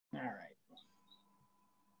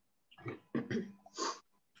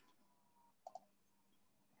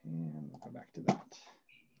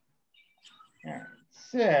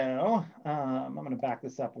So I'm going to back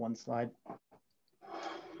this up one slide.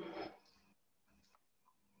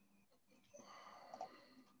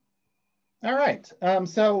 All right.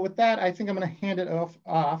 So with that, I think I'm going to hand it off.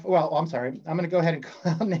 Well, I'm sorry. I'm going to go ahead and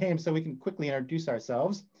call names so we can quickly introduce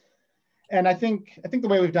ourselves. And I think the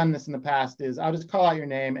way we've done this in the past is I'll just call out your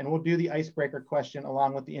name and we'll do the icebreaker question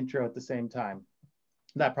along with the intro at the same time.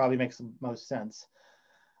 That probably makes the most sense.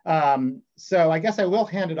 So I guess I will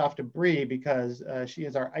hand it off to Bree because she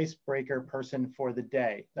is our icebreaker person for the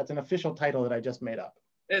day. That's an official title that I just made up.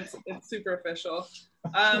 It's super official.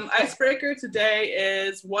 Icebreaker today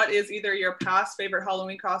is what is either your past favorite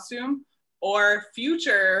Halloween costume or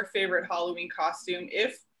future favorite Halloween costume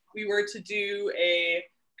if we were to do a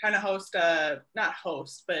kind of not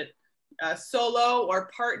host, but a solo or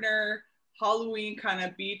partner Halloween kind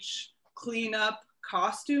of beach cleanup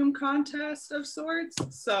costume contest of sorts.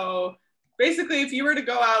 So basically, if you were to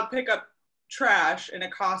go out and pick up trash in a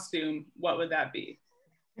costume, what would that be?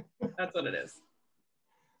 That's what it is.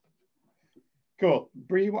 Cool.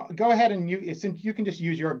 Bree, go ahead and since you can just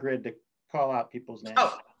use your grid to call out people's names.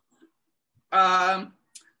 Oh, well,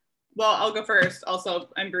 I'll go first. Also,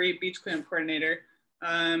 I'm Bree, beach cleanup coordinator.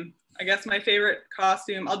 I guess my favorite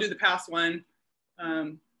costume, I'll do the past one.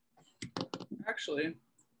 Actually,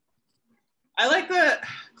 I like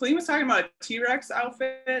Colleen was talking about a T-Rex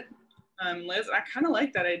outfit, Liz. I kind of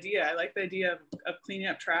like that idea. I like the idea of cleaning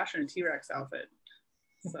up trash in a T-Rex outfit.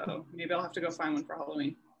 So maybe I'll have to go find one for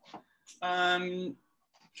Halloween.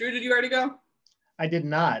 Drew, did you already go? I did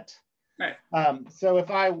not. Right. So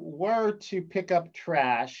if I were to pick up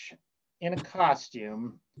trash in a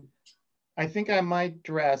costume, I think I might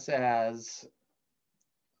dress as,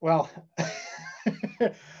 well,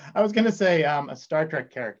 I was going to say a Star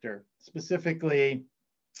Trek character, specifically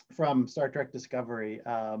from Star Trek Discovery,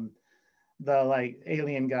 the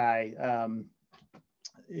alien guy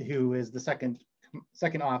who is the second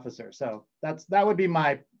officer. So that would be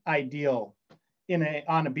my ideal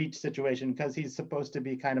on a beach situation because he's supposed to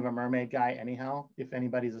be kind of a mermaid guy anyhow, if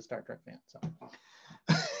anybody's a Star Trek fan. So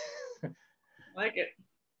like it.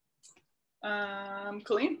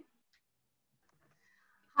 Colleen?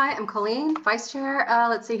 Hi, I'm Colleen, Vice Chair.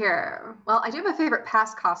 Let's see here. Well, I do have a favorite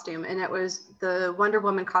past costume, and it was the Wonder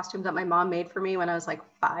Woman costume that my mom made for me when I was like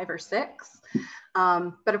 5 or 6.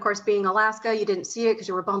 But of course, being Alaska, you didn't see it because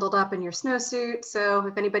you were bundled up in your snowsuit. So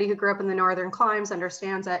if anybody who grew up in the northern climes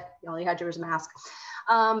understands that all you had to wear was a mask.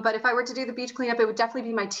 But if I were to do the beach cleanup, it would definitely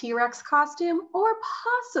be my T-Rex costume, or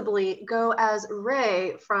possibly go as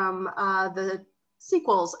Rey from the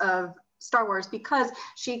sequels of Star Wars because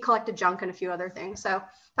she collected junk and a few other things. So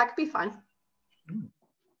that could be fun.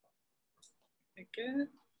 Good.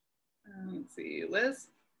 Let's see, Liz.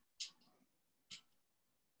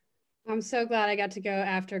 I'm so glad I got to go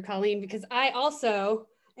after Colleen because I also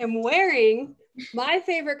am wearing my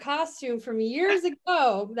favorite costume from years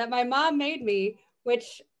ago that my mom made me,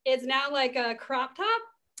 which is now like a crop top.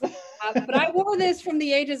 But I wore this from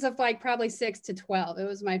the ages of like probably 6 to 12. It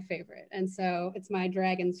was my favorite. And so it's my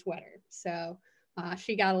dragon sweater. So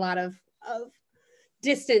she got a lot of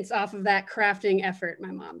distance off of that crafting effort my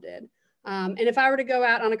mom did. And if I were to go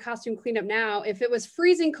out on a costume cleanup now, if it was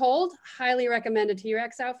freezing cold, highly recommend a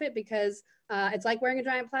T-Rex outfit because it's like wearing a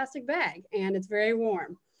giant plastic bag and it's very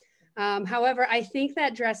warm. However, I think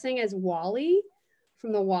that dressing as Wall-E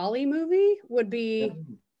from the Wall-E movie would be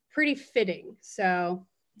pretty fitting. So,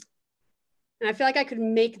 and I feel like I could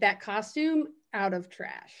make that costume out of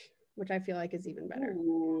trash, which I feel like is even better.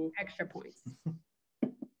 Ooh. Extra points.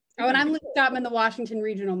 Oh, and I'm Liz Gottman, the Washington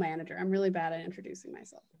Regional Manager. I'm really bad at introducing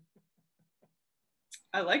myself.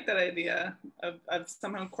 I like that idea of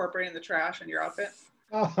somehow incorporating the trash in your outfit.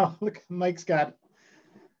 Oh, look, Mike's got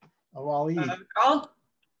a Wall-E. Carl?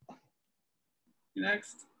 You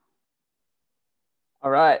next.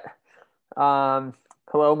 All right.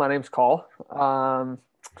 Hello, my name's Carl.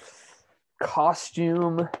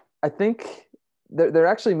 Costume, I think there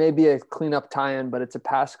actually may be a cleanup tie-in, but it's a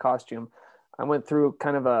past costume. I went through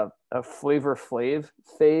kind of a Flavor Flav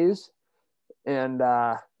phase, and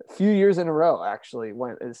a few years in a row actually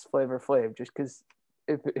went as Flavor Flav just because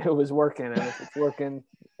it was working, and if it's working,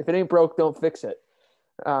 if it ain't broke, don't fix it.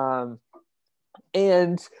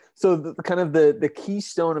 And so the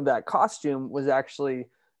keystone of that costume was actually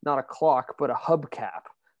not a clock, but a hubcap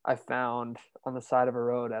I found on the side of a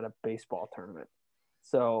road at a baseball tournament.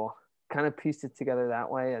 So kind of pieced it together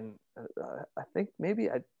that way. And I think maybe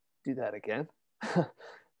I'd do that again. I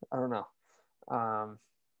don't know.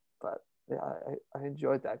 But yeah, I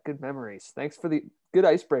enjoyed that. Good memories. Thanks for the good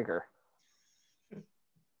icebreaker.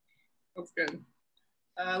 That's good.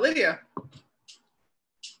 Lydia.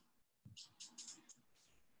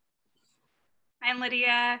 I'm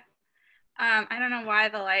Lydia. I don't know why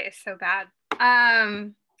the light is so bad.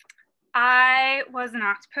 I was an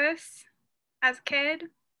octopus as a kid.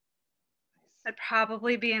 I'd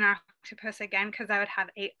probably be an octopus again because I would have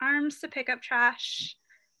 8 arms to pick up trash.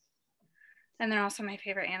 And they're also my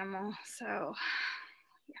favorite animal. So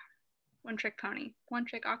yeah, one trick pony, one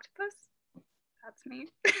trick octopus. That's me.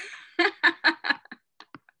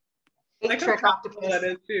 Eight trick octopus. That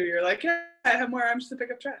is too. You're like, yeah, I have more arms to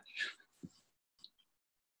pick up trash.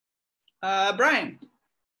 Brian.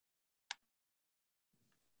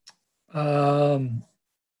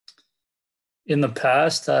 In the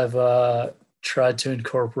past, I've tried to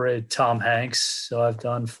incorporate Tom Hanks. So I've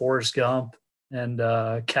done Forrest Gump and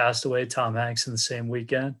Castaway, Tom Hanks in the same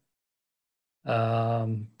weekend.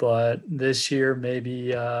 But this year,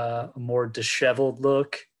 maybe a more disheveled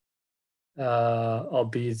look. I'll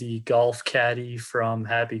be the golf caddy from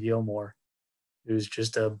Happy Gilmore, who's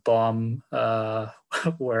just a bum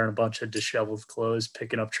wearing a bunch of disheveled clothes,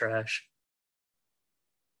 picking up trash.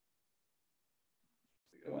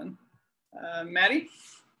 Good one. Maddie?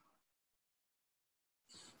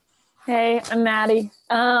 Hey, I'm Maddie.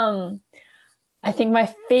 I think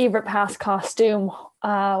my favorite past costume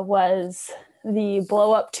was the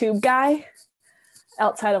blow-up tube guy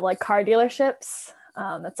outside of like car dealerships.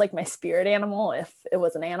 That's like my spirit animal if it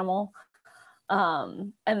was an animal.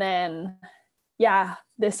 And then, yeah,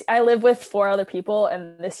 I live with 4 other people,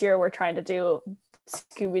 and this year we're trying to do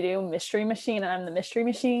Scooby-Doo Mystery Machine, and I'm the Mystery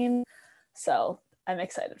Machine. So I'm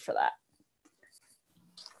excited for that.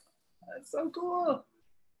 That's so cool.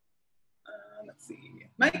 Let's see.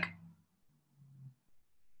 Mike?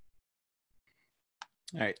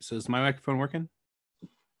 All right, so is my microphone working?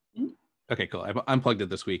 Okay, cool. I unplugged it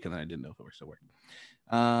this week and then I didn't know if it were still working.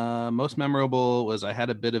 Most memorable was I had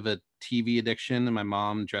a bit of a TV addiction and my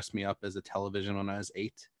mom dressed me up as a television when I was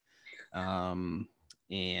 8. And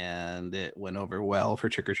it went over well for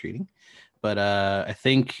trick-or-treating. But I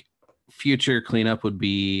think future cleanup would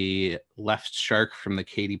be Left Shark from the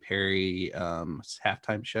Katy Perry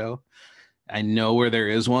halftime show. I know where there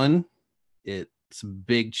is one. It's a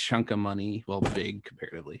big chunk of money. Well, big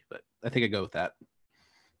comparatively, but I think I go with that.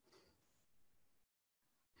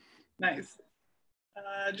 Nice.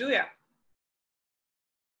 Julia.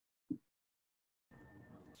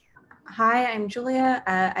 Hi, I'm Julia.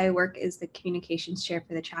 I work as the communications chair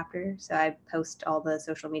for the chapter. So I post all the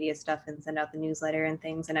social media stuff and send out the newsletter and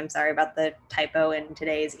things. And I'm sorry about the typo in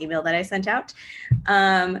today's email that I sent out.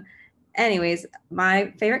 Anyways,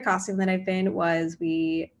 my favorite costume that I've been was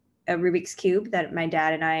a Rubik's Cube that my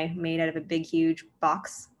dad and I made out of a big, huge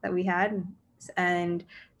box that we had. And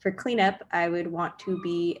for cleanup, I would want to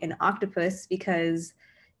be an octopus because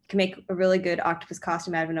you can make a really good octopus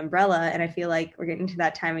costume out of an umbrella. And I feel like we're getting to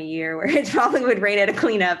that time of year where it probably would rain at a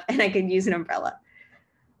cleanup and I could use an umbrella.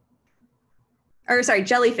 Or sorry,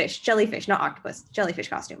 jellyfish, not octopus, jellyfish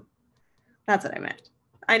costume. That's what I meant.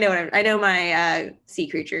 I know my sea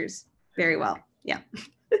creatures very well. Yeah.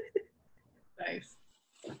 Nice.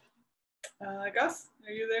 Gus,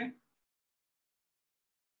 are you there?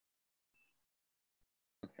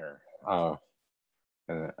 Here.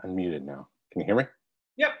 Unmuted now. Can you hear me?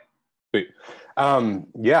 Yep. Sweet.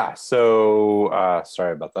 Yeah, so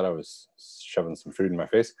sorry about that. I was shoving some food in my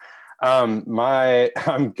face. I'm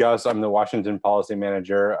Gus. I'm the Washington policy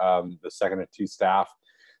manager, the second of 2 staff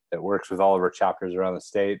that works with all of our chapters around the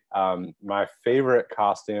state. My favorite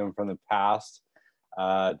costume from the past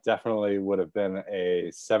definitely would have been a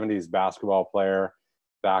 70s basketball player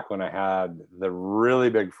back when I had the really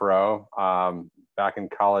big fro back in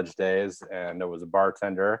college days, and I was a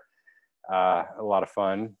bartender. A lot of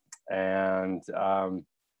fun. And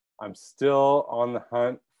I'm still on the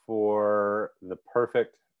hunt for the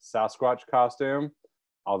perfect Sasquatch costume,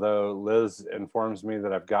 although Liz informs me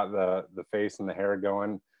that I've got the face and the hair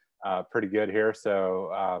going pretty good here.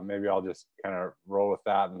 So maybe I'll just kind of roll with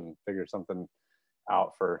that and figure something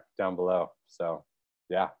out for down below. So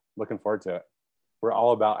yeah, looking forward to it. We're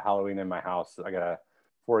all about Halloween in my house. I got a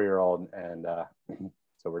 4-year-old, and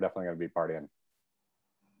so we're definitely going to be partying.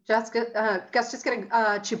 Gus, just get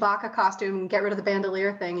a Chewbacca costume and get rid of the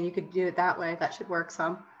bandolier thing, and you could do it that way. That should work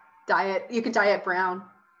some. You could dye it brown,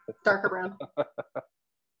 darker brown. You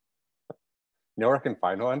know where I can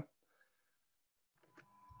find one?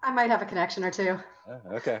 I might have a connection or 2.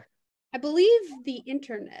 Okay. I believe the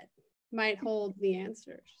internet might hold the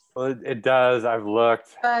answers. Well, it does. I've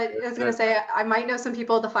looked. But I was going to say, I might know some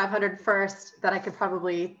people at the 500 first that I could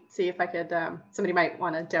probably see if I could, somebody might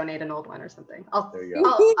want to donate an old one or something. There you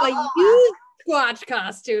go. A used Squatch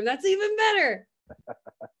costume. That's even better.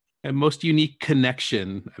 And most unique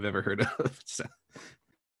connection I've ever heard of. So.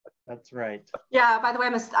 That's right. Yeah, by the way,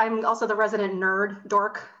 I'm also the resident nerd,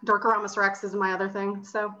 dork. Dorkoramus Rex is my other thing.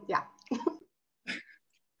 So yeah.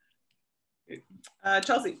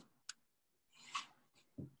 Chelsea.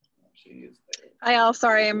 Hi, all.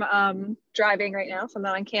 Sorry, I'm driving right now, so I'm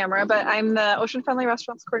not on camera, but I'm the Ocean Friendly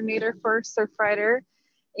Restaurants Coordinator for Surfrider.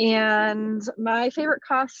 And my favorite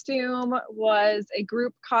costume was a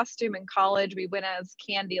group costume in college. We went as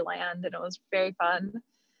Candyland, and it was very fun.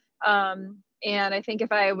 And I think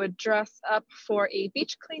if I would dress up for a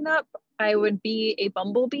beach cleanup, I would be a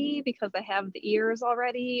bumblebee because I have the ears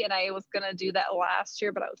already, and I was gonna do that last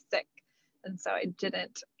year, but I was sick. And so I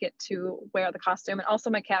didn't get to wear the costume. And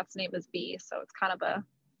also my cat's name is Bee, so it's kind of a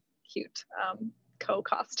cute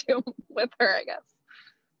co-costume with her, I guess.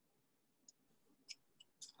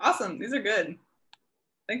 Awesome, these are good.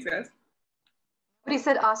 Thanks, guys. But he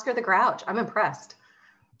said Oscar the Grouch. I'm impressed.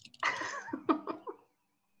 All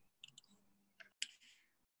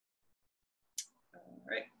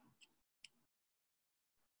right.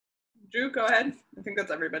 Drew, go ahead. I think that's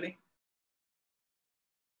everybody.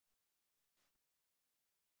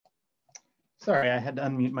 Sorry, I had to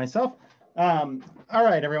unmute myself. All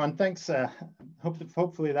right, everyone, thanks.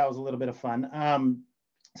 Hopefully that was a little bit of fun.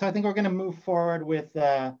 So I think we're gonna move forward with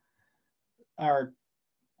our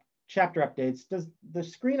chapter updates. Does the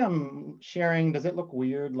screen I'm sharing, does it look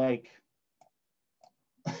weird? Like,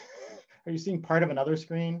 are you seeing part of another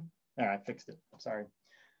screen? All right, I fixed it, sorry.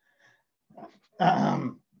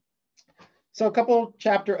 So a couple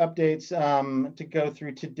chapter updates to go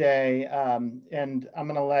through today. And I'm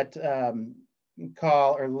gonna let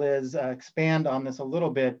Carl or Liz expand on this a little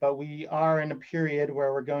bit, but we are in a period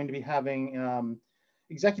where we're going to be having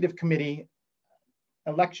executive committee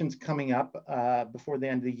elections coming up before the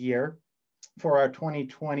end of the year for our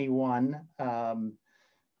 2021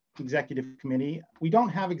 executive committee. We don't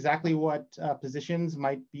have exactly what positions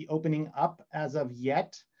might be opening up as of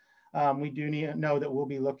yet. We do know that we'll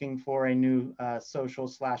be looking for a new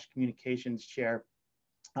social/communications chair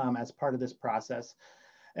as part of this process,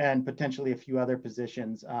 and potentially a few other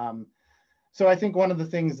positions. So I think one of the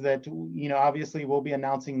things that, obviously we'll be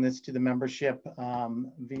announcing this to the membership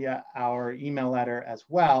via our email letter as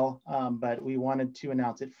well, but we wanted to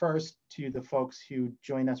announce it first to the folks who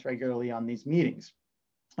join us regularly on these meetings.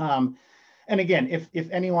 And again, if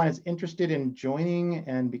anyone is interested in joining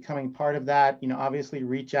and becoming part of that, obviously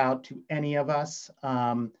reach out to any of us.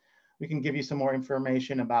 We can give you some more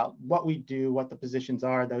information about what we do, what the positions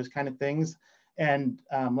are, those kind of things. And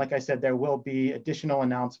like I said, there will be additional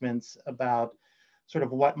announcements about sort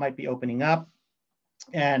of what might be opening up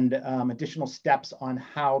and additional steps on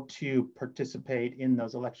how to participate in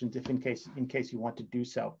those elections if in case you want to do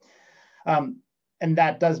so. And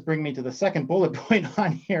that does bring me to the second bullet point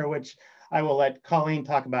on here, which I will let Colleen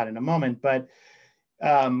talk about in a moment. But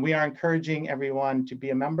we are encouraging everyone to be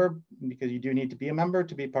a member, because you do need to be a member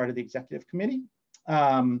to be part of the executive committee.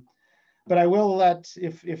 But I will let,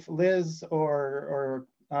 if Liz or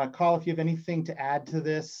Carl, if you have anything to add to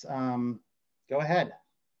this, go ahead.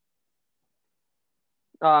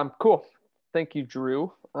 Cool. Thank you,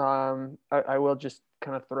 Drew. I will just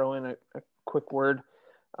kind of throw in a quick word.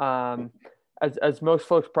 As most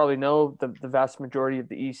folks probably know, the vast majority of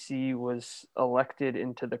the EC was elected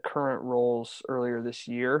into the current roles earlier this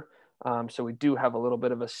year. So we do have a little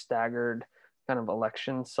bit of a staggered kind of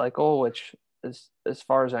election cycle, which as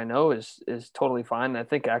far as I know is totally fine. I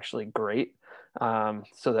think actually great,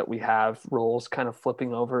 so that we have roles kind of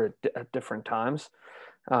flipping over at different times.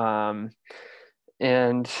 And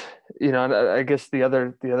I guess the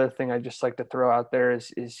other thing I'd just like to throw out there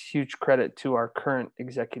is huge credit to our current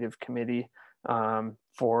executive committee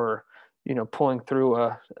for pulling through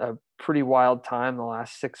a pretty wild time the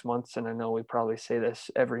last 6 months. And I know we probably say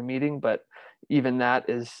this every meeting, but even that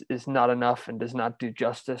is not enough and does not do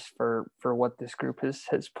justice for what this group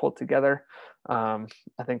has pulled together. I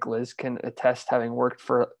think Liz can attest, having worked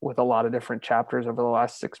with a lot of different chapters over the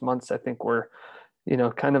last 6 months. I think we're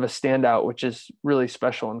kind of a standout, which is really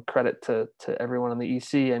special, and credit to everyone on the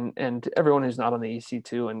EC and everyone who's not on the EC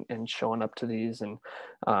too, and showing up to these. And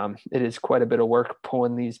it is quite a bit of work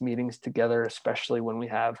pulling these meetings together, especially when we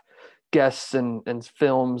have guests and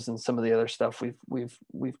films and some of the other stuff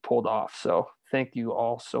we've pulled off. So thank you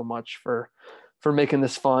all so much for making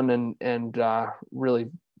this fun and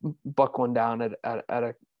really buckling down at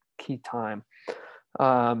a key time.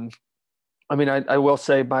 I will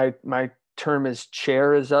say my term as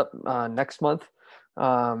chair is up next month,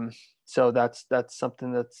 so that's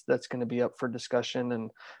something that's going to be up for discussion,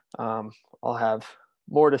 and I'll have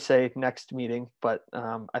more to say next meeting, but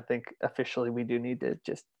I think officially we do need to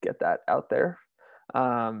just get that out there.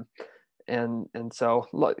 and so,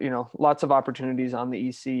 you know, lots of opportunities on the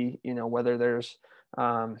EC, you know, whether there's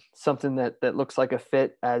something that looks like a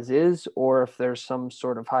fit as is, or if there's some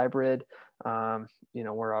sort of hybrid. You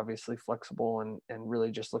know, we're obviously flexible and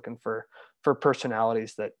really just looking for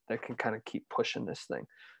personalities that can kind of keep pushing this thing.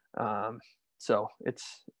 So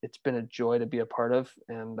it's been a joy to be a part of,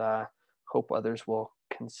 and hope others will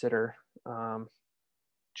consider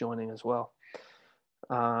joining as well.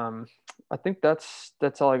 I think that's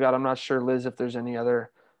all I got. I'm not sure, Liz, if there's any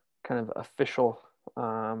other kind of official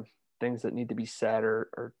things that need to be said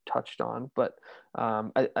or touched on, but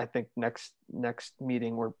I think next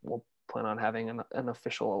meeting we'll plan on having an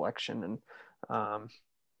official election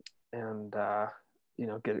and you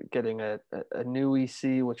know, getting a new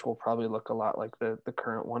EC, which will probably look a lot like the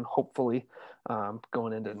current one, hopefully,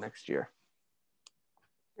 going into next year.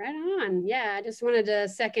 Right on. Yeah, I just wanted to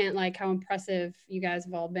second like how impressive you guys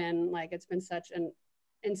have all been. Like, it's been such an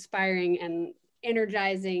inspiring and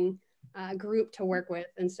energizing group to work with.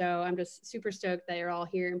 And so I'm just super stoked that you're all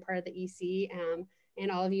here and part of the EC, and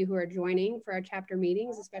all of you who are joining for our chapter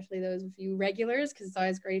meetings, especially those of you regulars, because it's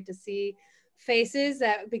always great to see faces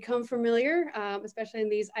that become familiar, especially in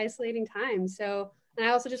these isolating times. So, and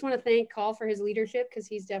I also just want to thank Call for his leadership, because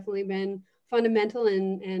he's definitely been fundamental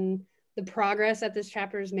in the progress that this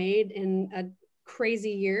chapter has made in a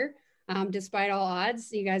crazy year. Despite all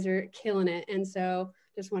odds, you guys are killing it. And so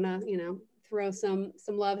just want to, you know, throw some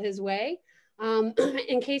love his way.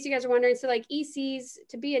 In case you guys are wondering, so like ECs,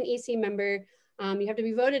 to be an EC member, you have to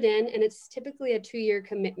be voted in, and it's typically a 2-year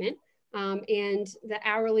commitment. And the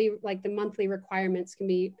hourly, like the monthly requirements can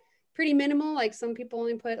be pretty minimal. Like some people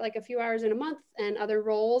only put like a few hours in a month, and other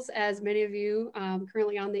roles, as many of you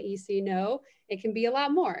currently on the EC know, it can be a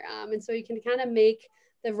lot more. And so you can kind of make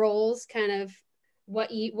the roles kind of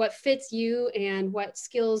what fits you and what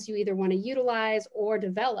skills you either want to utilize or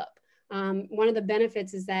develop. One of the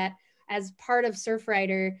benefits is that as part of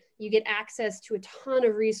Surfrider, you get access to a ton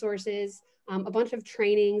of resources, a bunch of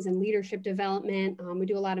trainings and leadership development. We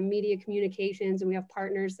do a lot of media communications, and we have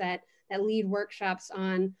partners that lead workshops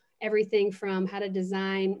on everything from how to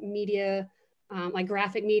design media, like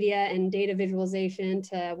graphic media and data visualization,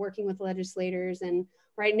 to working with legislators. And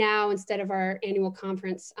right now, instead of our annual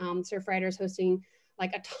conference, Surfrider is hosting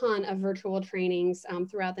like a ton of virtual trainings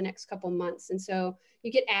throughout the next couple months. And so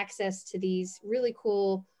you get access to these really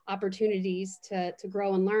cool opportunities to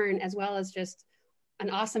grow and learn, as well as just an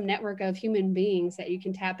awesome network of human beings that you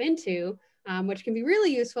can tap into, which can be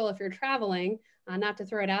really useful if you're traveling. Not to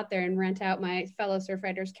throw it out there and rent out my fellow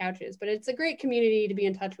Surfriders' couches, but it's a great community to be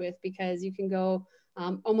in touch with, because you can go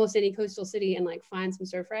almost any coastal city and like find some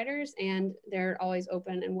Surfriders, and they're always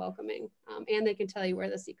open and welcoming, and they can tell you where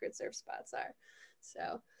the secret surf spots are.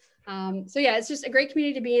 So yeah, it's just a great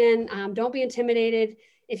community to be in. Don't be intimidated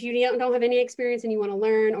if you don't have any experience and you want to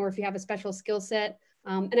learn, or if you have a special skill set.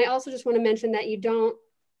 And I also just want to mention that you don't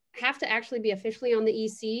have to actually be officially on the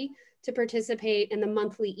EC to participate in the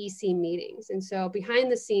monthly EC meetings. And so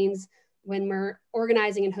behind the scenes, when we're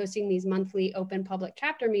organizing and hosting these monthly open public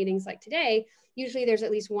chapter meetings like today, usually there's at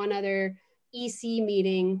least one other EC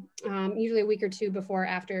meeting, usually a week or two before or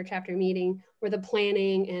after a chapter meeting, where the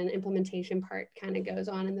planning and implementation part kind of goes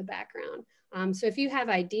on in the background. So if you have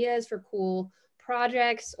ideas for cool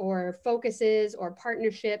projects or focuses or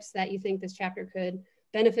partnerships that you think this chapter could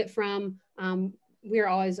benefit from, we're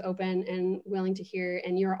always open and willing to hear,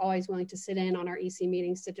 and you're always willing to sit in on our EC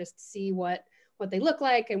meetings to just see what they look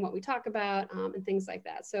like and what we talk about, and things like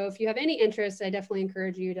that. So if you have any interest, I definitely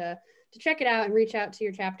encourage you to check it out and reach out to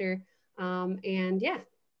your chapter. And yeah,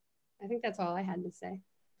 I think that's all I had to say.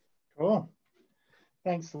 Cool.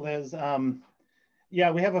 Thanks, Liz.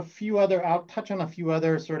 Yeah, we have a few other, I'll touch on a few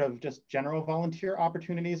other sort of just general volunteer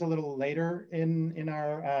opportunities a little later in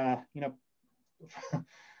our, you know,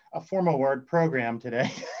 a formal word program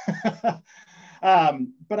today.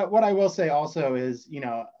 But what I will say also is, you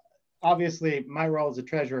know, obviously my role as a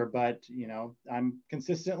treasurer, but, you know, I'm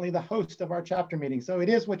consistently the host of our chapter meeting. So it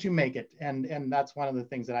is what you make it. And that's one of the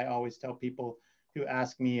things that I always tell people who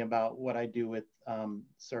ask me about what I do with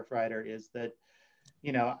Surfrider, is that,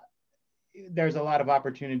 you know, there's a lot of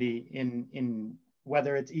opportunity in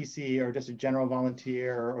whether it's EC or just a general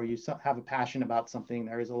volunteer, or you have a passion about something,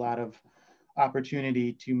 there is a lot of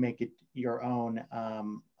opportunity to make it your own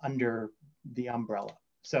under the umbrella.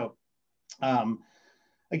 So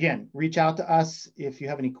again, reach out to us if you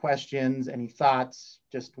have any questions, any thoughts,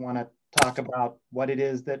 just want to talk about what it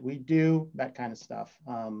is that we do, that kind of stuff.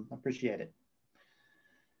 Appreciate it.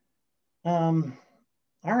 All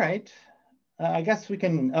right. I guess we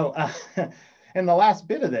can, in the last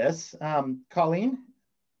bit of this, Colleen,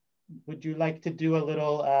 would you like to do a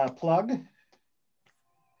little plug?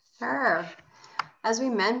 Sure. As we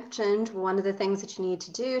mentioned, one of the things that you need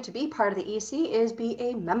to do to be part of the EC is be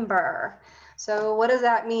a member. So what does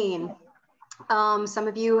that mean? Some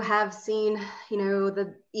of you have seen,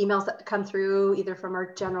 the emails that come through either from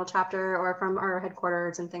our general chapter or from our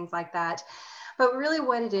headquarters and things like that. But really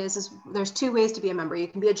what it is there's two ways to be a member. You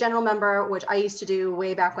can be a general member, which I used to do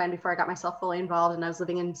way back when, before I got myself fully involved and I was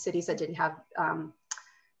living in cities that didn't have,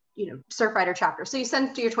 Surfrider chapter. So you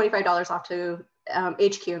send your $25 off to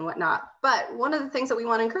HQ and whatnot. But one of the things that we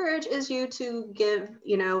want to encourage is you to give,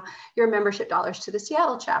 your membership dollars to the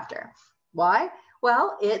Seattle chapter. Why?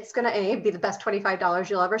 Well, it's going to be the best $25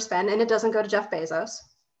 you'll ever spend, and it doesn't go to Jeff Bezos.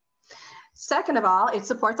 Second of all, it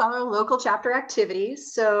supports all our local chapter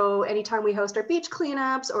activities. So anytime we host our beach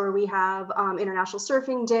cleanups, or we have International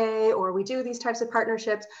Surfing Day, or we do these types of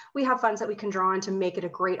partnerships, we have funds that we can draw on to make it a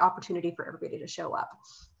great opportunity for everybody to show up.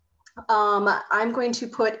 I'm going to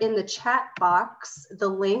put in the chat box the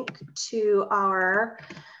link to our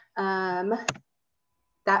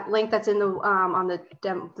that link that's in the on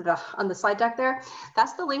the slide deck there.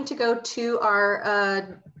 That's the link to go to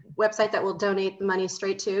our website that will donate the money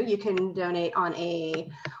straight to. You can donate on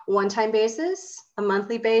a one-time basis, a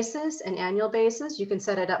monthly basis, an annual basis. You can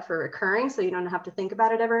set it up for recurring, so you don't have to think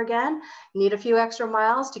about it ever again. You need a few extra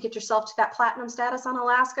miles to get yourself to that platinum status on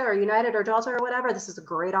Alaska or United or Delta or whatever. This is a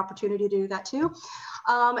great opportunity to do that too.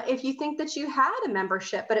 If you think that you had a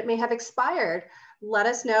membership, but it may have expired, let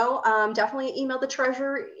us know. Definitely email the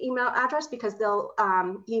treasurer email address, because they'll,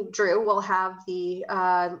 Drew will have the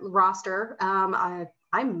roster.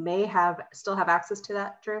 I may still have access to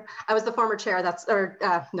that, Drew. I was the former chair.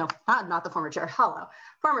 No, not the former chair. Hello,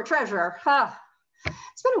 former treasurer.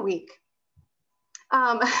 It's been a week.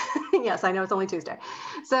 Yes, I know it's only Tuesday.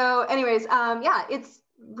 So anyways, yeah, it's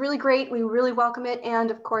really great. We really welcome it.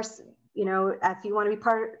 And of course, if you want to be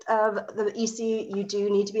part of the EC, you do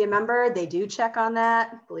need to be a member. They do check on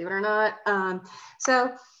that, believe it or not.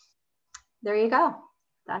 So there you go.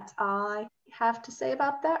 That's all I have to say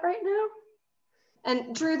about that right now.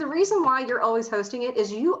 And Drew, the reason why you're always hosting it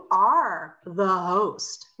is you are the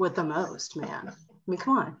host with the most, man. I mean,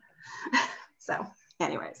 come on. So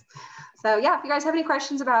anyways, so yeah, if you guys have any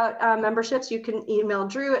questions about memberships, you can email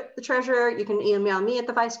Drew at the treasurer. You can email me at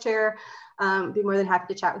the vice chair. Be more than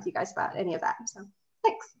happy to chat with you guys about any of that. So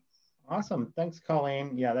thanks. Awesome. Thanks,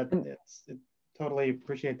 Colleen. Yeah, totally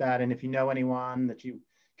appreciate that. And if you know anyone that you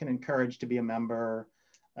can encourage to be a member,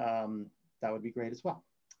 that would be great as well.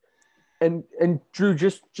 And Drew,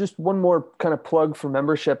 just one more kind of plug for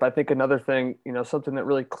membership. I think another thing, something that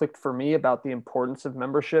really clicked for me about the importance of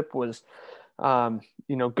membership was, going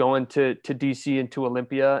to DC and to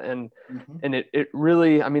Olympia, and it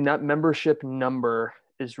really, I mean, that membership number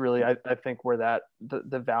is really, I think, where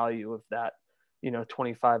the value of that,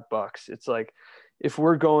 $25. It's like, if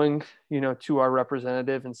we're going, to our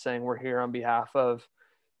representative and saying we're here on behalf of,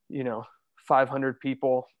 500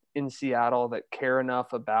 people in Seattle that care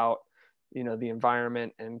enough about, the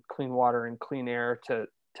environment and clean water and clean air to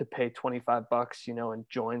pay $25, and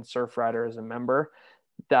join Surfrider as a member,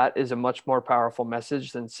 that is a much more powerful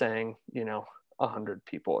message than saying, 100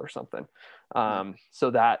 people or something.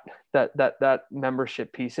 So that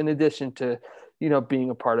membership piece, in addition to, being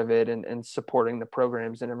a part of it and supporting the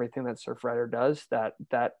programs and everything that Surfrider does,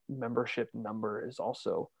 that membership number is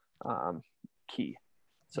also key.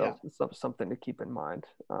 So yeah. It's something to keep in mind.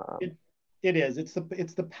 It is. It's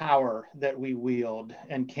the power that we wield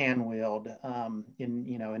and can wield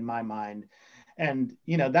in my mind. And,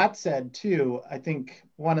 that said too, I think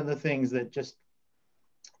one of the things that just,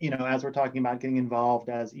 as we're talking about getting involved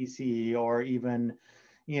as EC, or even,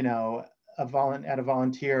 at a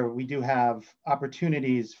volunteer, we do have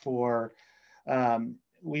opportunities for,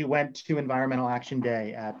 we went to Environmental Action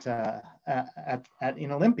Day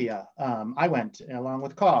in Olympia. I went along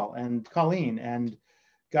with Colleen, and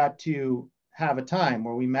got to have a time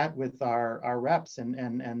where we met with our reps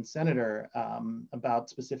and senator about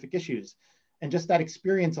specific issues. And just that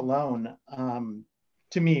experience alone,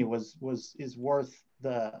 to me, is worth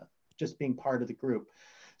just being part of the group.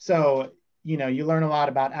 So, you learn a lot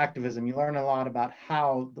about activism. You learn a lot about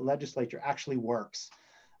how the legislature actually works.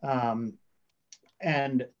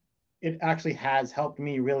 And it actually has helped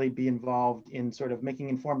me really be involved in sort of making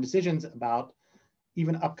informed decisions about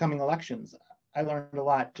even upcoming elections. I learned a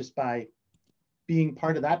lot just by being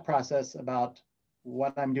part of that process about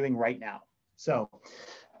what I'm doing right now. So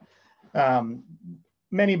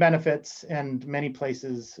many benefits and many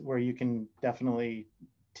places where you can definitely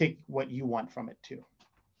take what you want from it too.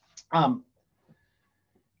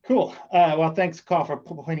 Cool. Well, thanks, Carl, for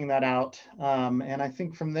pointing that out. And I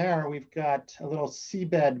think from there, we've got a little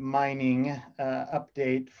seabed mining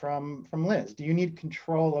update from Liz. Do you need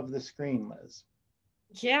control of the screen, Liz?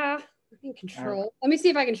 Yeah, I can control. Let me see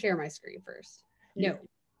if I can share my screen first. No.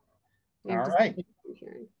 All right.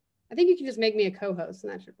 I think you can just make me a co-host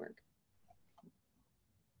and that should work.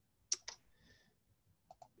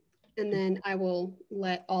 And then I will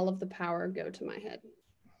let all of the power go to my head.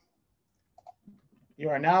 You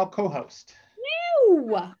are now co-host.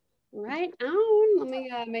 No! Right on. Let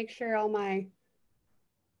me make sure all my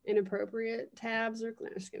inappropriate tabs are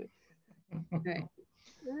clear. Just kidding. All right.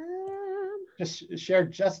 Just share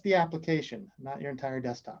just the application, not your entire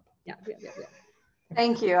desktop. Yeah.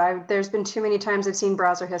 Thank you. There's been too many times I've seen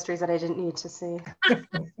browser histories that I didn't need to see.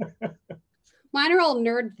 Mine are all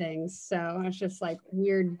nerd things, so it's just like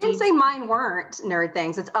weird. I didn't say mine weren't nerd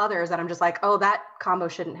things. It's others that I'm just like, oh, that combo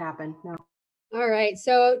shouldn't happen. No. All right.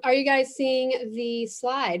 So are you guys seeing the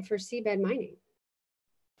slide for seabed mining?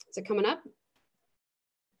 Is it coming up?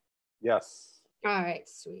 Yes. All right.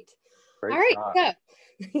 Sweet. Great all right. shot.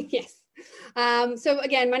 So, yes. So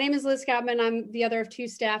again, my name is Liz Scottman. I'm the other of two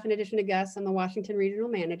staff in addition to Gus. I'm the Washington Regional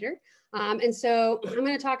Manager. And so I'm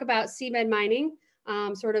going to talk about seabed mining,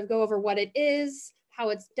 sort of go over what it is, how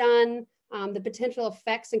it's done, the potential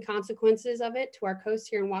effects and consequences of it to our coast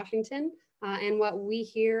here in Washington, and what we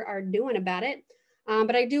here are doing about it.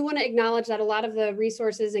 But I do want to acknowledge that a lot of the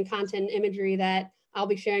resources and content and imagery that I'll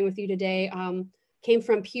be sharing with you today came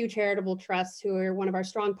from Pew Charitable Trust, who are one of our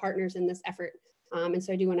strong partners in this effort. And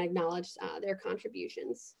so I do want to acknowledge their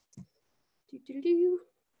contributions.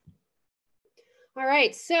 All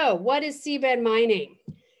right, so what is seabed mining?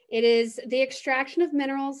 It is the extraction of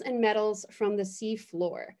minerals and metals from the sea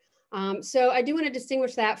floor. So I do want to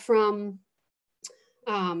distinguish that from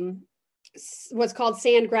what's called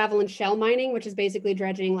sand, gravel, and shell mining, which is basically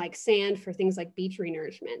dredging like sand for things like beach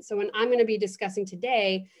renourishment. So what I'm going to be discussing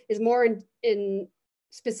today is more in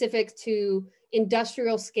specific to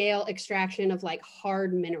industrial scale extraction of like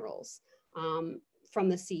hard minerals from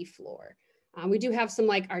the sea floor. We do have some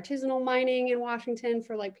like artisanal mining in Washington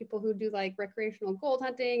for like people who do like recreational gold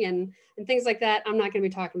hunting and things like that. I'm not going to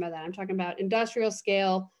be talking about that. I'm talking about industrial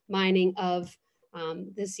scale mining of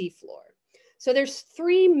the sea floor. So there's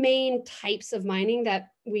three main types of mining that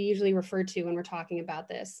we usually refer to when we're talking about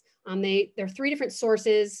this. There are three different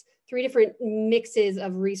sources, three different mixes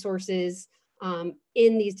of resources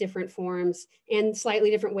in these different forms, and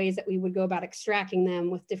slightly different ways that we would go about extracting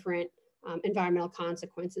them with different environmental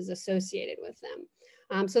consequences associated with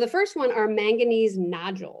them. So the first one are manganese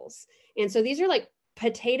nodules. And so these are like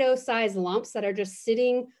potato-sized lumps that are just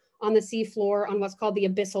sitting on the seafloor on what's called the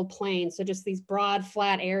abyssal plain. So just these broad,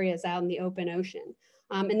 flat areas out in the open ocean.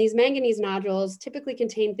 And these manganese nodules typically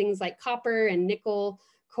contain things like copper and nickel,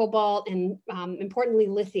 cobalt, and importantly,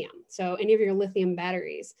 lithium. So any of your lithium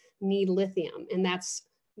batteries need lithium. And that's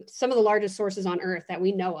some of the largest sources on Earth that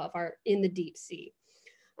we know of are in the deep sea.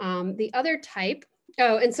 The other type,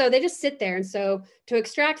 and so they just sit there. And so to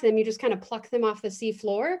extract them, you just kind of pluck them off the sea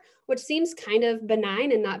floor, which seems kind of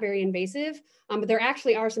benign and not very invasive. But there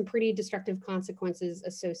actually are some pretty destructive consequences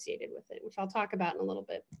associated with it, which I'll talk about in a little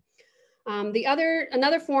bit.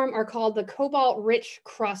 Another form are called the cobalt-rich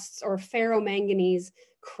crusts or ferromanganese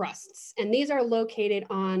crusts. And these are located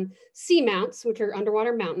on seamounts, which are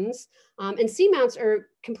underwater mountains. And seamounts are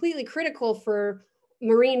completely critical for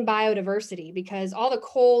marine biodiversity because all the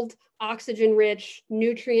cold, oxygen-rich,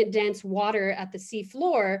 nutrient-dense water at the sea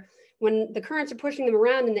floor, when the currents are pushing them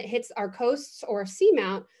around and it hits our coasts or a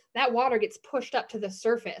seamount, that water gets pushed up to the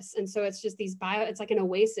surface. And so it's just it's like an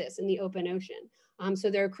oasis in the open ocean. So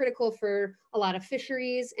they're critical for a lot of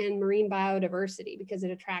fisheries and marine biodiversity because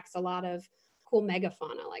it attracts a lot of cool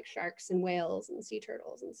megafauna like sharks and whales and sea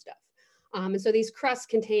turtles and stuff. And so these crusts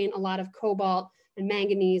contain a lot of cobalt and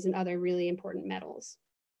manganese and other really important metals.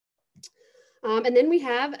 And then we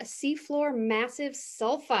have seafloor massive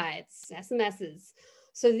sulfides, SMSs.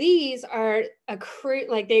 So these are they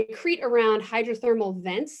accrete around hydrothermal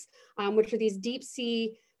vents, which are these deep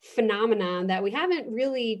sea phenomena that we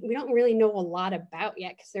don't really know a lot about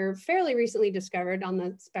yet because they're fairly recently discovered on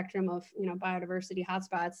the spectrum of biodiversity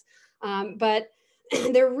hotspots. But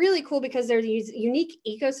they're really cool because they're these unique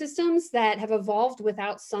ecosystems that have evolved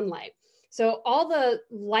without sunlight. So all the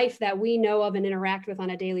life that we know of and interact with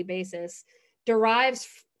on a daily basis derives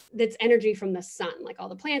its energy from the sun, like all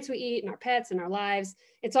the plants we eat and our pets and our lives.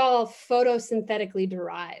 It's all photosynthetically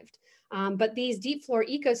derived. But these deep floor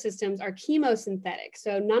ecosystems are chemosynthetic.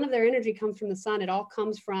 So none of their energy comes from the sun. It all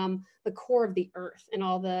comes from the core of the earth and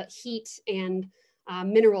all the heat and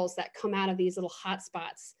minerals that come out of these little hot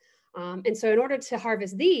spots. And so in order to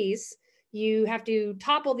harvest these, you have to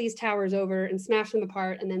topple these towers over and smash them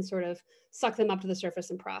apart and then sort of suck them up to the surface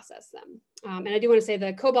and process them. And I do want to say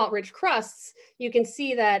the cobalt-rich crusts, you can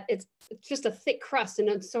see that it's just a thick crust.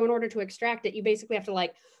 And so in order to extract it, you basically have to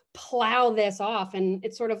like plow this off, and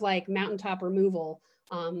it's sort of like mountaintop removal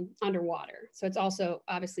underwater. So it's also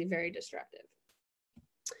obviously very destructive.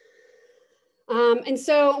 And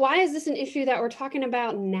so why is this an issue that we're talking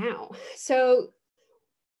about now? So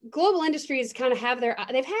global industries kind of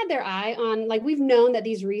they've had their eye on, like, we've known that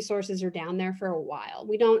these resources are down there for a while.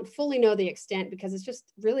 We don't fully know the extent because it's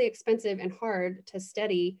just really expensive and hard to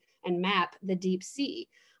study and map the deep sea.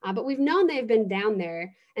 But we've known they've been down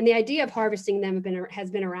there, and the idea of harvesting them has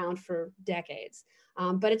been around for decades.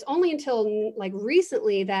 But it's only until like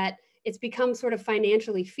recently that it's become sort of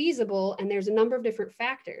financially feasible, and there's a number of different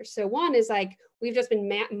factors. So one is like, we've just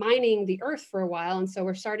been mining the earth for a while, and so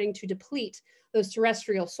we're starting to deplete those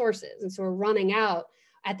terrestrial sources. And so we're running out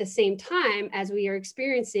at the same time as we are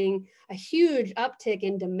experiencing a huge uptick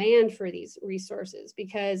in demand for these resources,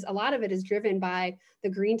 because a lot of it is driven by the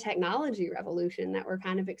green technology revolution that we're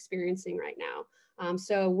kind of experiencing right now.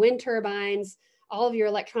 So wind turbines, all of your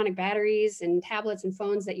electronic batteries and tablets and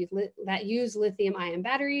phones that use lithium-ion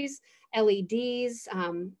batteries, LEDs,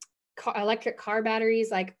 electric car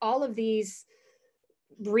batteries, like all of these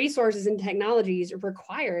resources and technologies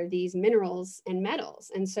require these minerals and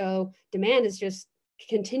metals. And so demand has just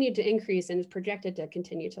continued to increase and is projected to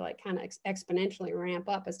continue to like kind of exponentially ramp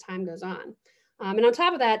up as time goes on. And on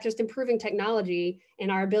top of that, just improving technology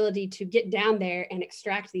and our ability to get down there and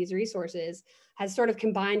extract these resources has sort of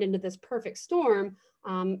combined into this perfect storm,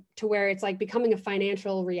 to where it's like becoming a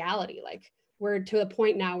financial reality. Like, we're to a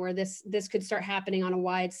point now where this could start happening on a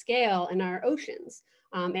wide scale in our oceans.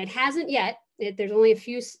 It hasn't yet. There's only a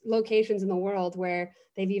few locations in the world where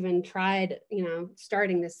they've even tried,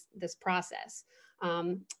 starting this process.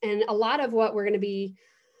 And a lot of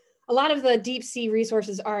the deep sea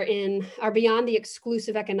resources are beyond the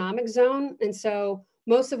exclusive economic zone. And so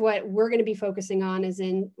most of what we're going to be focusing on is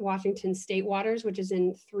in Washington state waters, which is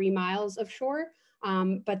in 3 miles of shore.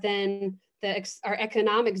 But then our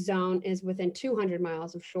economic zone is within 200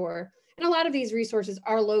 miles of shore. And a lot of these resources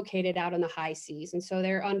are located out in the high seas. And so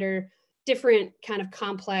they're under different kind of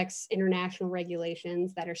complex international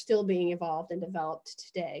regulations that are still being evolved and developed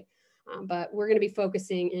today. But we're going to be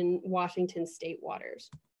focusing in Washington state waters.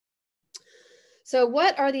 So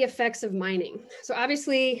what are the effects of mining? So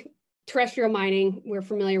obviously, terrestrial mining, we're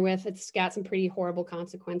familiar with. It's got some pretty horrible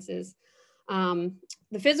consequences.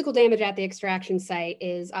 The physical damage at the extraction site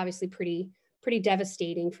is obviously pretty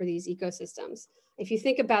devastating for these ecosystems. If you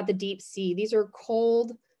think about the deep sea, these are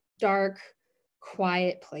cold, dark,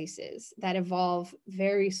 quiet places that evolve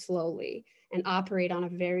very slowly and operate on a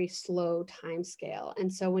very slow time scale.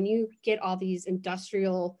 And so when you get all these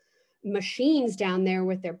industrial machines down there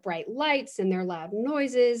with their bright lights and their loud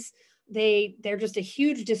noises, they're just a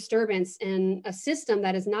huge disturbance in a system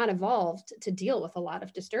that is not evolved to deal with a lot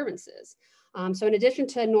of disturbances. So in addition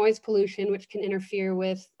to noise pollution, which can interfere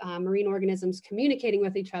with marine organisms communicating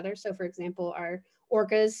with each other. So for example, our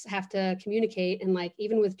orcas have to communicate, and like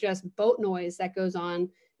even with just boat noise that goes on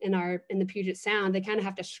in the Puget Sound, they kind of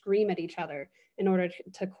have to scream at each other in order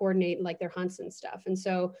to coordinate like their hunts and stuff. And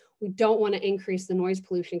so we don't want to increase the noise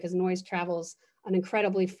pollution because noise travels an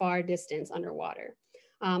incredibly far distance underwater.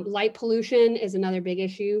 Light pollution is another big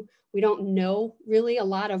issue. We don't know really a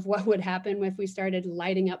lot of what would happen if we started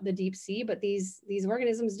lighting up the deep sea, but these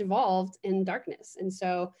organisms evolved in darkness. And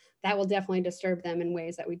so that will definitely disturb them in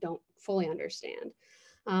ways that we don't fully understand.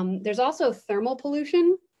 There's also thermal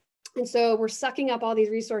pollution. And so we're sucking up all these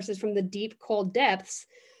resources from the deep, cold depths,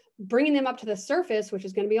 bringing them up to the surface, which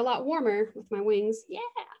is going to be a lot warmer with my wings. Yeah.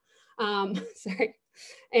 Sorry.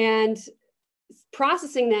 And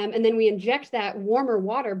processing them, and then we inject that warmer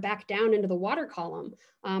water back down into the water column,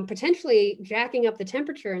 potentially jacking up the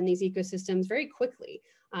temperature in these ecosystems very quickly.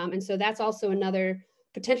 And so that's also another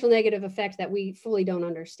potential negative effect that we fully don't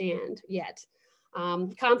understand yet.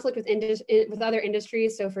 Conflict with other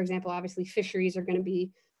industries. So for example, obviously fisheries are going to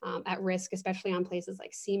be at risk, especially on places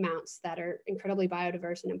like seamounts that are incredibly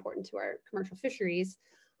biodiverse and important to our commercial fisheries.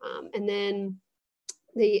 And then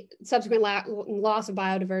the subsequent loss of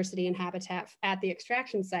biodiversity and habitat at the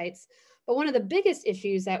extraction sites. But one of the biggest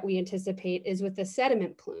issues that we anticipate is with the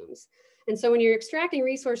sediment plumes. And so when you're extracting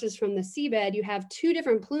resources from the seabed, you have 2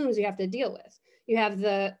 different plumes you have to deal with. You have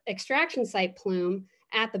the extraction site plume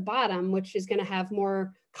at the bottom, which is going to have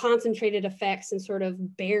more concentrated effects and sort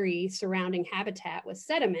of bury surrounding habitat with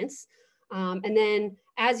sediments. And then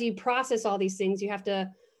as you process all these things, you have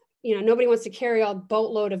to you know, nobody wants to carry a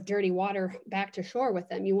boatload of dirty water back to shore with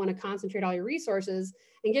them. You want to concentrate all your resources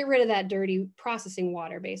and get rid of that dirty processing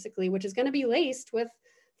water, basically, which is going to be laced with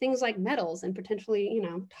things like metals and potentially, you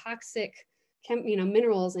know, toxic,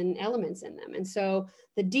 minerals and elements in them. And so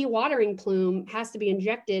the dewatering plume has to be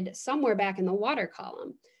injected somewhere back in the water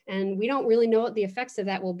column. And we don't really know what the effects of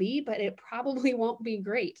that will be, but it probably won't be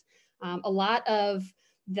great. A lot of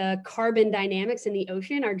the carbon dynamics in the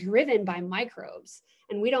ocean are driven by microbes.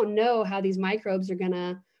 And we don't know how these microbes are going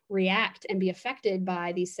to react and be affected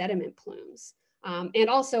by these sediment plumes. And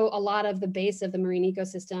also a lot of the base of the marine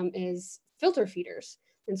ecosystem is filter feeders.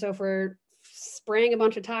 And so if we're spraying a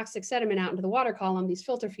bunch of toxic sediment out into the water column, these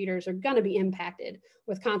filter feeders are going to be impacted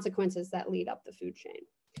with consequences that lead up the food chain.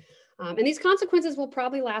 And these consequences will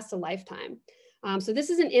probably last a lifetime. So this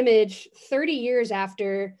is an image 30 years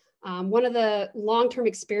after one of the long-term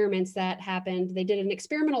experiments that happened. They did an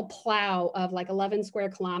experimental plow of like 11 square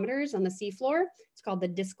kilometers on the seafloor. It's called the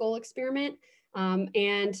Discal experiment.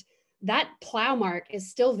 And that plow mark is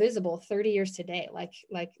still visible 30 years today, like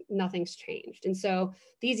nothing's changed. And so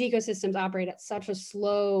these ecosystems operate at such a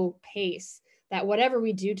slow pace that whatever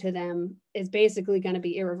we do to them is basically going to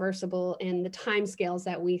be irreversible in the timescales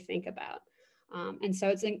that we think about. And so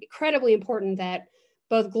it's incredibly important that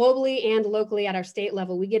both globally and locally at our state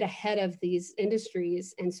level, we get ahead of these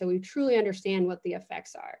industries. And so we truly understand what the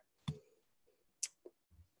effects are.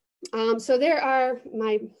 So there are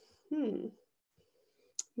my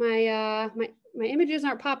images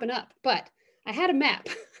aren't popping up, but I had a map.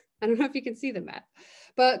 I don't know if you can see the map,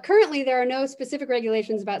 but currently there are no specific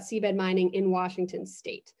regulations about seabed mining in Washington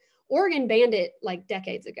state. Oregon banned it like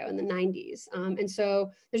decades ago in the 90s. And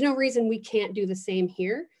so there's no reason we can't do the same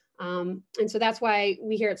here. And so that's why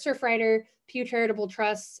we here at Surfrider, Pew Charitable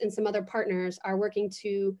Trusts, and some other partners are working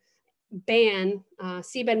to ban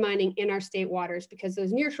seabed mining in our state waters, because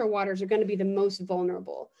those nearshore waters are going to be the most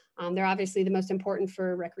vulnerable. They're obviously the most important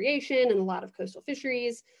for recreation and a lot of coastal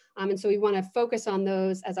fisheries. And so we want to focus on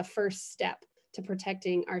those as a first step to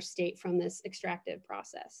protecting our state from this extractive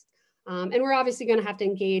process. And we're obviously going to have to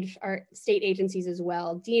engage our state agencies as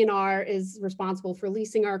well. DNR is responsible for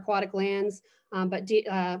leasing our aquatic lands, but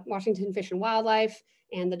Washington Fish and Wildlife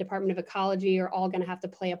and the Department of Ecology are all going to have to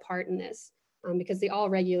play a part in this, because they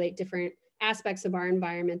all regulate different aspects of our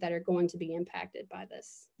environment that are going to be impacted by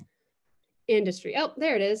this industry. Oh,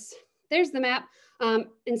 there it is. There's the map.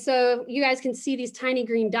 And so you guys can see these tiny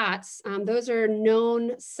green dots. Those are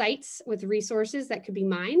known sites with resources that could be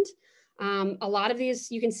mined. A lot of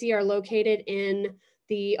these you can see are located in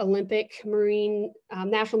the Olympic Marine,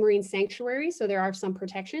 National Marine Sanctuary. So there are some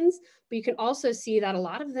protections, but you can also see that a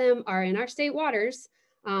lot of them are in our state waters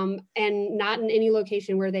and not in any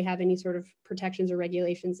location where they have any sort of protections or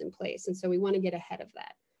regulations in place. And so we want to get ahead of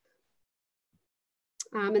that.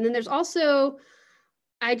 And then there's also,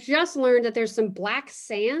 I just learned that there's some black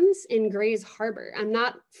sands in Grays Harbor. I'm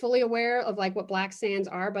not fully aware of like what black sands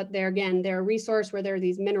are, but they're a resource where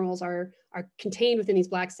these minerals are contained within these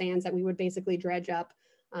black sands that we would basically dredge up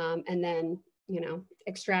and then,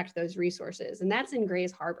 extract those resources. And that's in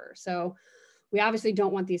Grays Harbor. So we obviously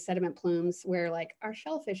don't want these sediment plumes where like our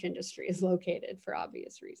shellfish industry is located for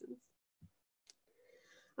obvious reasons.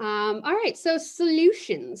 All right, so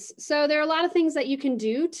solutions. So there are a lot of things that you can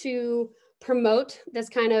do to promote this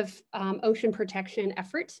kind of ocean protection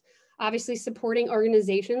effort. Obviously supporting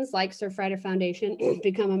organizations like Surfrider Foundation,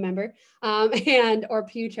 become a member, or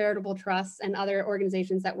Pew Charitable Trusts and other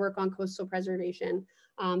organizations that work on coastal preservation.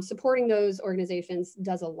 Supporting those organizations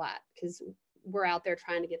does a lot because we're out there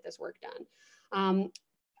trying to get this work done.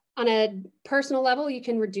 On a personal level, you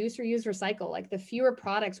can reduce, reuse, recycle. Like the fewer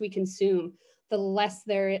products we consume, the less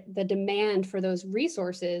the demand for those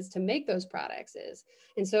resources to make those products is.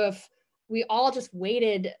 And so if we all just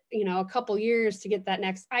waited, a couple years to get that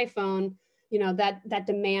next iPhone, that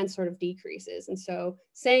demand sort of decreases. And so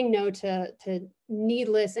saying no to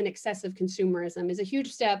needless and excessive consumerism is a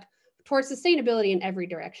huge step towards sustainability in every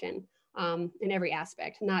direction, in every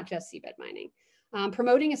aspect, not just seabed mining.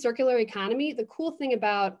 Promoting a circular economy, the cool thing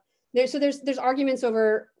about, there's arguments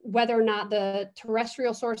over whether or not the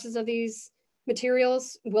terrestrial sources of these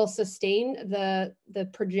materials will sustain the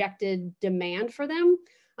projected demand for them.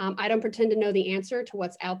 I don't pretend to know the answer to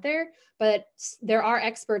what's out there, but there are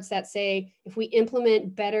experts that say if we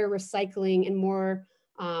implement better recycling and more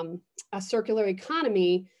a circular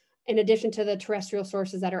economy, in addition to the terrestrial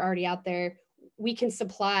sources that are already out there, we can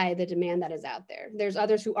supply the demand that is out there. There's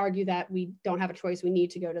others who argue that we don't have a choice, we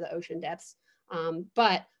need to go to the ocean depths.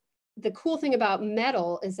 But the cool thing about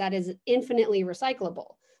metal is that it's infinitely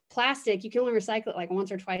recyclable. plastic, you can only recycle it like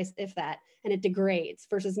once or twice, if that, and it degrades.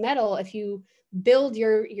 Versus metal, if you build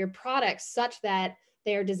your products such that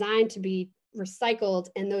they are designed to be recycled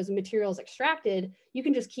and those materials extracted, you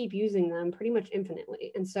can just keep using them pretty much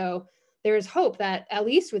infinitely. And so there's hope that at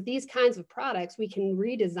least with these kinds of products, we can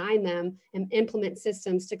redesign them and implement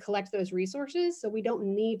systems to collect those resources so we don't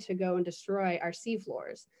need to go and destroy our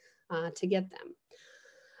seafloors to get them.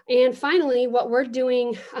 And finally, what we're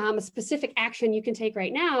doing, a specific action you can take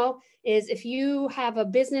right now is if you have a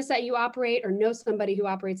business that you operate or know somebody who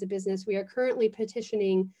operates a business, we are currently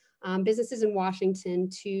petitioning businesses in Washington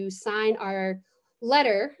to sign our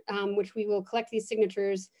letter, which we will collect these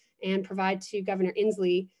signatures and provide to Governor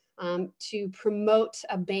Inslee to promote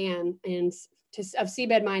a ban of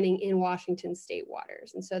seabed mining in Washington state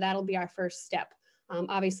waters. And so that'll be our first step.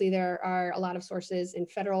 Obviously, there are a lot of sources in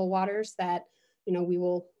federal waters that we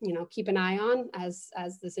will keep an eye on as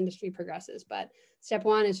this industry progresses. But step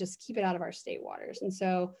one is just keep it out of our state waters. And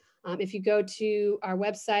so if you go to our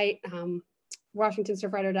website,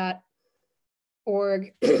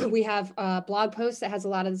 WashingtonSurfrider.org, we have a blog post that has a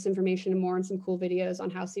lot of this information and more, and some cool videos on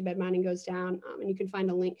how seabed mining goes down. And you can find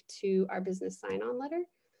a link to our business sign-on letter,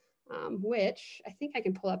 which I think I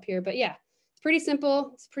can pull up here. But yeah, it's pretty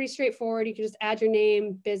simple. It's pretty straightforward. You can just add your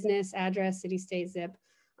name, business, address, city, state, zip,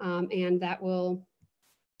 and that will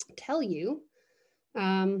tell you,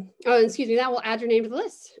 that will add your name to the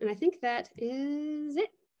list. And I think that is it.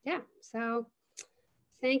 Yeah, so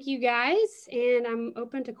thank you guys. And I'm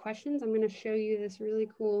open to questions. I'm going to show you this really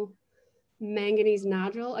cool manganese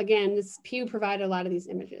nodule. Again, this Pew provided a lot of these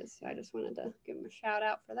images, so I just wanted to give them a shout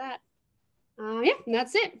out for that. Yeah, and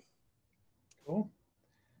that's it. Cool.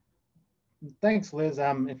 Thanks, Liz.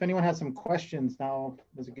 If anyone has some questions, now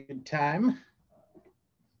is a good time.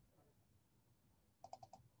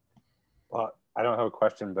 Well, I don't have a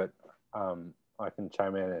question, but I can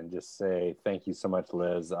chime in and just say thank you so much,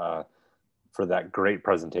 Liz, for that great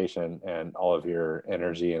presentation and all of your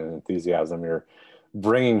energy and enthusiasm you're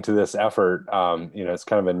bringing to this effort. It's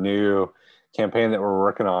kind of a new campaign that we're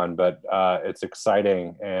working on, but it's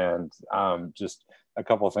exciting. And just a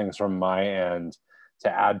couple of things from my end to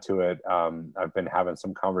add to it. I've been having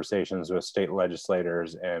some conversations with state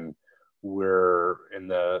legislators, and we're in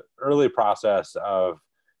the early process of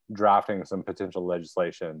drafting some potential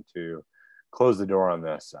legislation to close the door on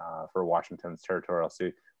this for Washington's territorial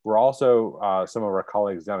sea. We're also, some of our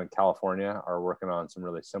colleagues down in California are working on some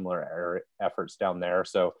really similar efforts down there.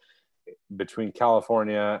 So between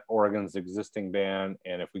California, Oregon's existing ban,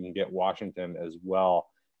 and if we can get Washington as well,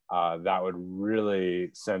 that would really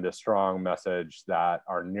send a strong message that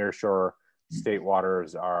our nearshore state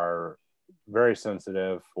waters are very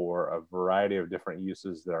sensitive for a variety of different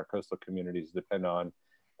uses that our coastal communities depend on.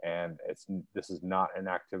 And this is not an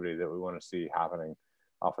activity that we want to see happening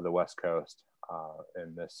off of the West Coast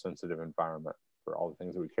in this sensitive environment for all the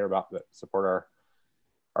things that we care about that support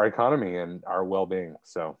our economy and our well-being.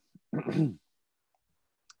 So thank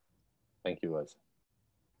you, Liz.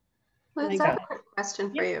 Liz, I have a quick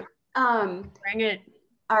question for you. Bring it.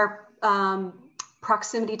 Our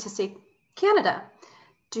proximity to, say, Canada.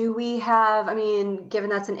 Do we have, given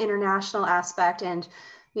that's an international aspect, and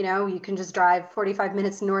you can just drive 45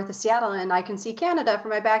 minutes north of Seattle and I can see Canada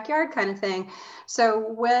from my backyard kind of thing. So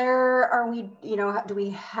where are we, do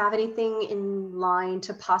we have anything in line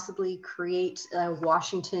to possibly create a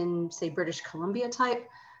Washington, say, British Columbia type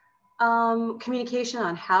communication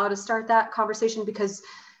on how to start that conversation? Because,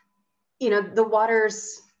 the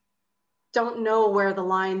waters don't know where the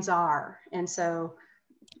lines are. And so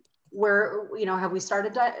where, have we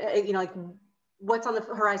started that, like what's on the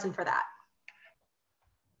horizon for that?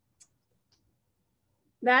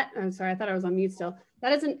 I'm sorry, I thought I was on mute still.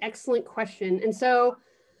 That is an excellent question. And so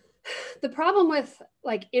the problem with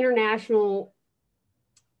like international,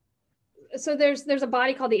 so there's a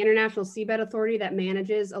body called the International Seabed Authority that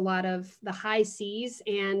manages a lot of the high seas,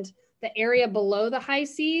 and the area below the high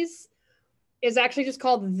seas is actually just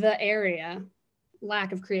called the area.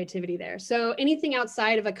 Lack of creativity there. So anything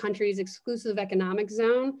outside of a country's exclusive economic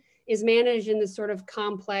zone is managed in this sort of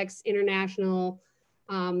complex international,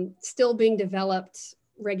 still being developed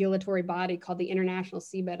regulatory body called the International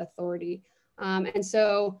Seabed Authority. And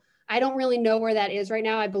so I don't really know where that is right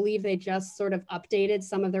now. I believe they just sort of updated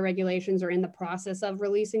some of the regulations, or in the process of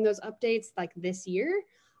releasing those updates like this year.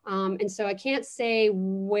 And so I can't say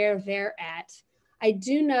where they're at. I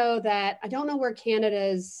do know that, I don't know where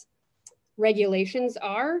Canada's regulations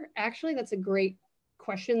are. Actually, that's a great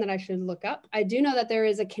question that I should look up. I do know that there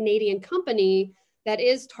is a Canadian company that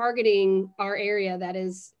is targeting our area, that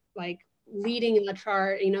is like leading in the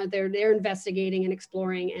chart. They're investigating and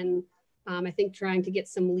exploring and I think trying to get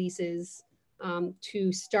some leases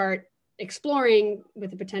to start exploring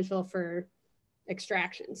with the potential for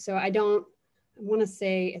extraction. So I want to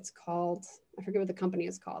say it's called, I forget what the company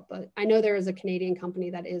is called, but I know there is a Canadian company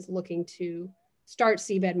that is looking to start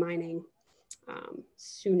seabed mining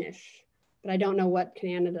soonish, but I don't know what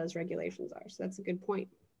Canada's regulations are. So that's a good point.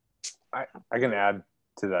 I can add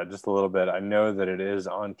to that just a little bit. I know that it is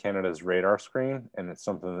on Canada's radar screen, and it's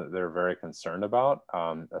something that they're very concerned about,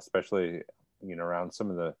 especially around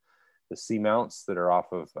some of the seamounts that are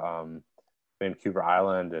off of Vancouver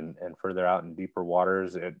Island and further out in deeper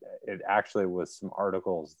waters. It actually was some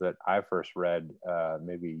articles that I first read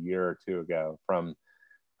maybe a year or two ago from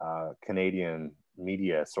Canadian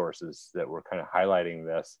media sources that were kind of highlighting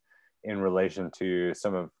this in relation to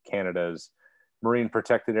some of Canada's marine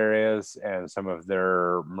protected areas and some of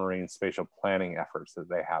their marine spatial planning efforts that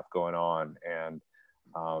they have going on, and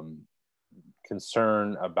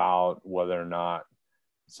concern about whether or not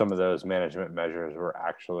some of those management measures were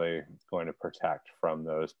actually going to protect from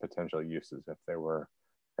those potential uses if they were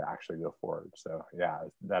to actually go forward. So yeah,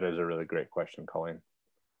 that is a really great question, Colleen.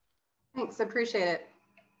 Thanks, appreciate it.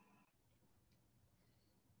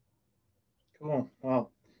 Cool.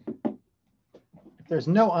 Well, if there's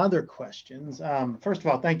no other questions, first of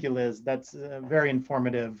all, thank you, Liz. That's very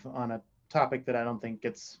informative on a topic that I don't think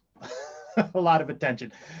gets a lot of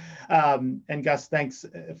attention. And Gus, thanks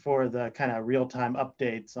for the kind of real-time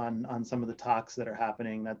updates on some of the talks that are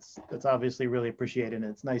happening. That's obviously really appreciated, and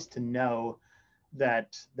it's nice to know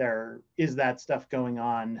that there is that stuff going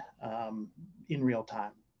on in real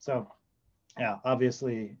time. So yeah,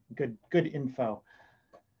 obviously good info.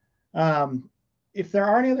 If there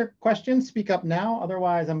are any other questions, speak up now.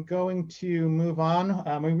 Otherwise, I'm going to move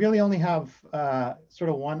on. We really only have sort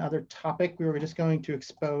of one other topic. We were just going to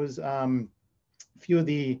expose a few of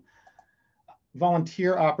the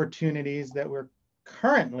volunteer opportunities that we're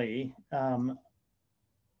currently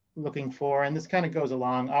looking for. And this kind of goes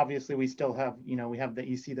along. Obviously, we still have, we have the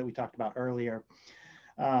EC that we talked about earlier.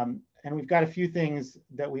 And we've got a few things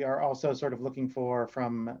that we are also sort of looking for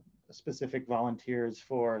from specific volunteers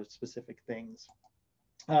for specific things.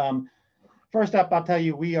 First up, I'll tell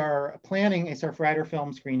you, we are planning a Surfrider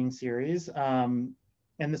film screening series, and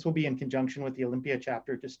this will be in conjunction with the Olympia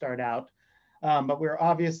chapter to start out. But we're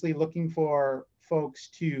obviously looking for folks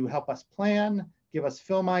to help us plan, give us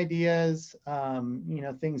film ideas,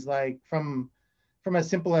 things like from as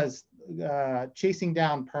simple as chasing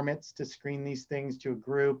down permits to screen these things to a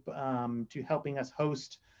group, to helping us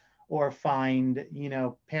host or find,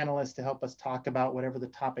 panelists to help us talk about whatever the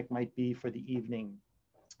topic might be for the evening.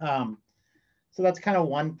 So that's kind of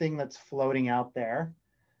one thing that's floating out there.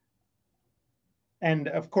 And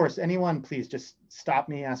of course, anyone, please just stop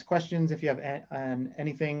me, ask questions if you have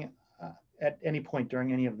anything at any point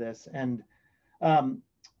during any of this. And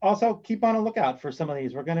also keep on a lookout for some of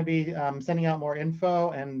these. We're going to be sending out more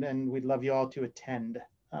info, and we'd love you all to attend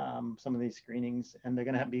some of these screenings, and they're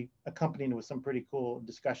going to be accompanied with some pretty cool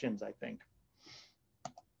discussions, I think.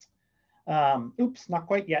 Oops, not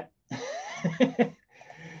quite yet.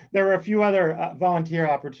 There were a few other volunteer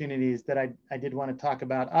opportunities that I did want to talk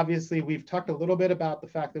about. Obviously, we've talked a little bit about the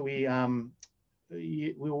fact that we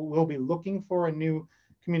will be looking for a new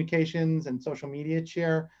communications and social media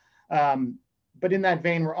chair. But in that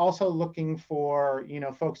vein, we're also looking for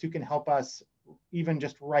folks who can help us even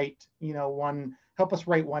just write help us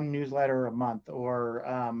write one newsletter a month,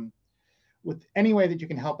 or with any way that you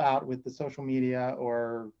can help out with the social media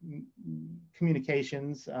or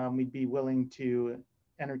communications. We'd be willing to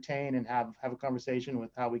entertain and have a conversation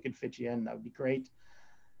with how we could fit you in. That would be great.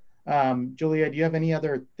 Julia, do you have any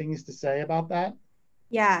other things to say about that?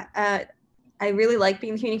 Yeah, I really like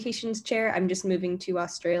being the communications chair. I'm just moving to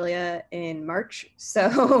Australia in March,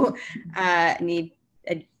 so I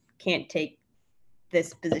can't take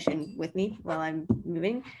this position with me while I'm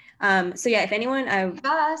moving. So yeah, if anyone,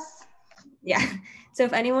 so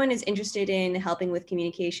if anyone is interested in helping with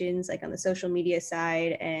communications, like on the social media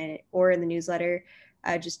side or in the newsletter,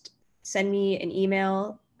 just send me an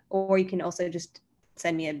email, or you can also just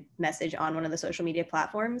send me a message on one of the social media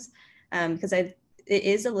platforms, because it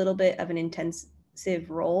is a little bit of an intensive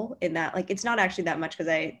role in that, like, it's not actually that much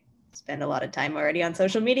because I spend a lot of time already on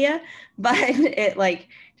social media, but it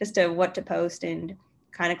just what to post and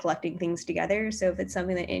kind of collecting things together. So if it's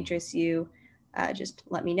something that interests you, just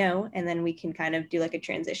let me know, and then we can kind of do like a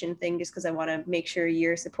transition thing, just because I want to make sure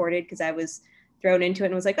you're supported, because I was thrown into it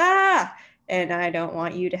and was like, and I don't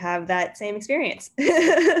want you to have that same experience.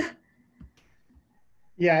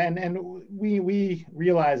 Yeah, and we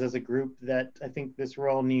realize as a group that I think this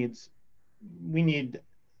role we need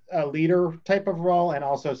a leader type of role and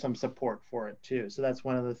also some support for it too. So that's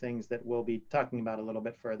one of the things that we'll be talking about a little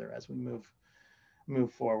bit further as we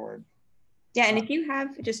move forward. Yeah, and if you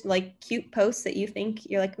have just like cute posts that you think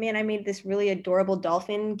you're like, man, I made this really adorable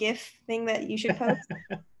dolphin GIF thing that you should post,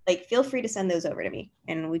 like feel free to send those over to me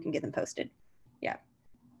and we can get them posted. Yeah.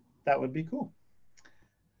 That would be cool.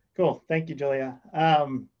 Cool. Thank you, Julia.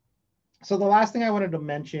 So the last thing I wanted to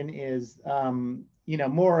mention is,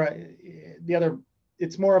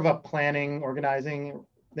 it's more of a planning, organizing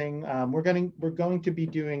thing. We're going to be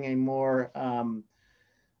doing a more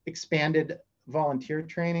expanded volunteer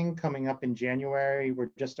training coming up in January.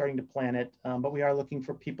 We're just starting to plan it, but we are looking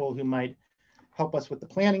for people who might help us with the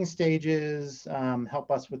planning stages,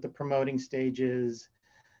 help us with the promoting stages,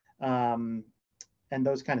 and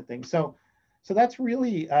those kind of things. So that's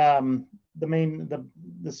really the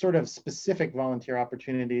sort of specific volunteer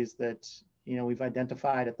opportunities that we've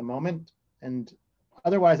identified at the moment. And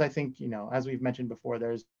otherwise, I think as we've mentioned before,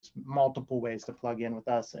 there's multiple ways to plug in with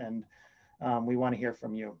us, and we want to hear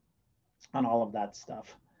from you on all of that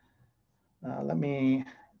stuff. Let me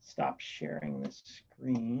stop sharing this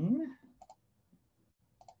screen.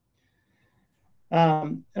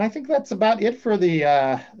 And I think that's about it for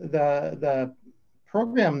the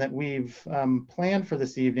program that we've planned for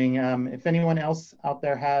this evening. If anyone else out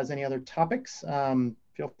there has any other topics,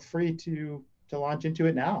 feel free to launch into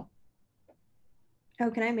it now. Oh,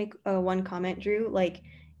 can I make one comment, Drew? Like,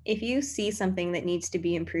 if you see something that needs to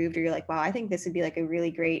be improved, or you're like, wow, I think this would be like a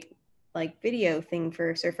really great like video thing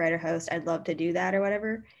for Surfrider host, I'd love to do that or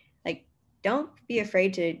whatever. Like, don't be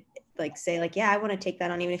afraid to like say like, yeah, I want to take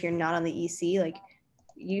that on, even if you're not on the EC. Like,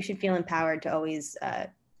 you should feel empowered to always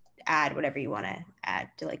add whatever you want to add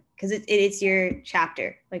to, like, because it's your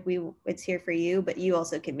chapter. Like, it's here for you, but you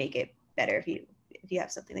also can make it better if you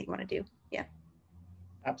have something that you want to do. Yeah.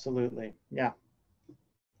 Absolutely. Yeah.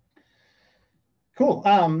 Cool.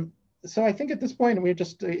 So I think at this point, we're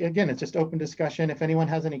just, again, it's just open discussion. If anyone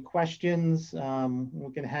has any questions,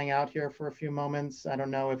 we can hang out here for a few moments. I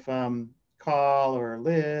don't know if Carl or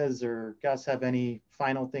Liz or Gus have any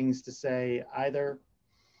final things to say either.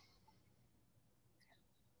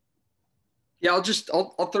 Yeah,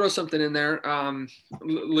 I'll throw something in there.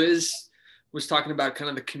 Liz was talking about kind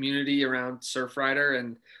of the community around Surfrider,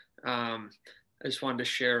 and I just wanted to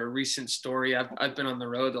share a recent story. I've been on the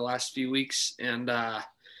road the last few weeks and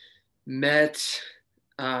met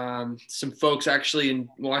some folks actually in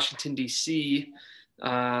Washington, D.C.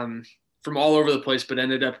 From all over the place, but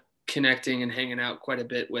ended up connecting and hanging out quite a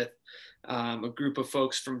bit with a group of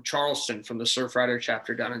folks from Charleston, from the Surfrider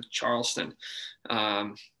chapter down in Charleston.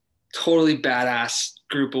 Totally badass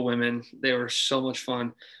group of women. They were so much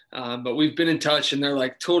fun. But we've been in touch, and they're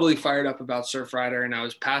like totally fired up about Surfrider. And I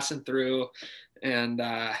was passing through and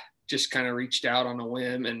just kind of reached out on a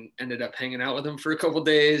whim and ended up hanging out with them for a couple of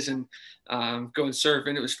days and going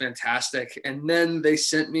surfing. It was fantastic. And then they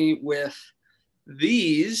sent me with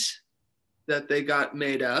these that they got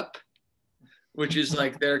made up, which is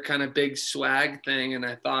like their kind of big swag thing. And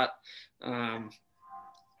I thought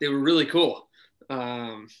they were really cool.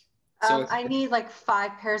 So I need like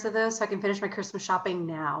 5 pairs of those so I can finish my Christmas shopping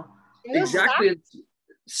now. Exactly.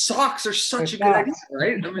 Socks are such a good idea,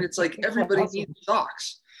 right? I mean, it's like everybody needs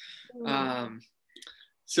socks.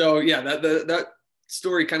 So yeah, that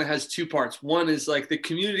story kind of has 2 parts. One is like the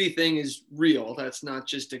community thing is real. That's not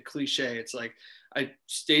just a cliche. It's like I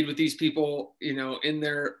stayed with these people, in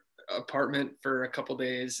their apartment for a couple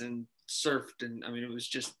days and surfed, and I mean, it was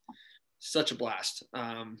just such a blast.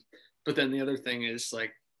 But then the other thing is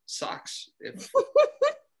like socks.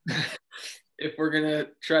 If we're gonna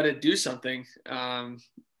try to do something, I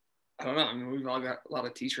don't know. I mean, we've all got a lot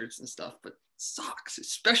of t-shirts and stuff, but socks,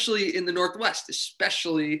 especially in the Northwest,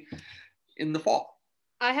 especially in the fall.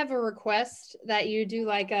 I have a request that you do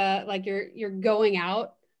like you're going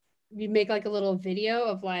out. You make like a little video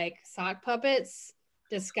of like sock puppets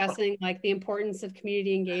discussing like the importance of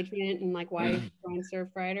community engagement and like why you should join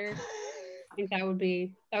Surfrider. I think that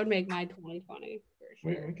would make my 2020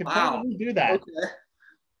 for sure. We could probably do that. Okay.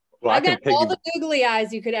 Well, I got all the googly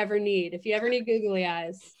eyes you could ever need. If you ever need googly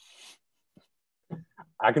eyes.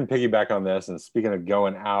 I can piggyback on this. And speaking of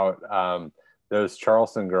going out, those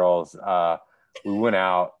Charleston girls, we went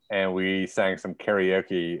out and we sang some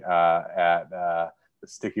karaoke at the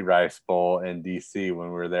Sticky Rice Bowl in DC when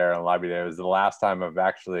we were there on Lobby Day. It was the last time I've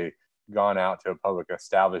actually gone out to a public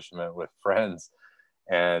establishment with friends,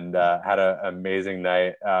 and had an amazing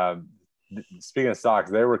night. Speaking of socks,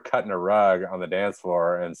 they were cutting a rug on the dance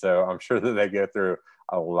floor, and so I'm sure that they go through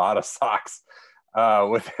a lot of socks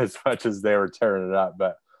with as much as they were tearing it up.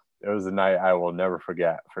 But it was a night I will never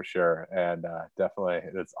forget for sure. And definitely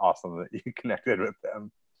it's awesome that you connected with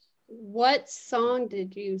them. What song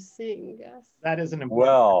did you sing, Gus? That is an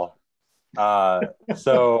important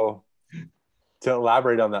so to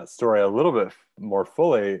elaborate on that story a little bit more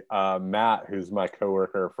fully, Matt, who's my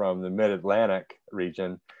coworker from the Mid-Atlantic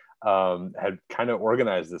region, had kind of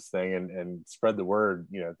organized this thing and spread the word,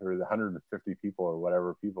 through the 150 people or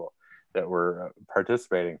whatever people that were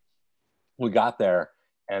participating. We got there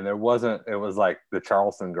and it was like the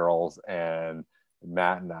Charleston girls and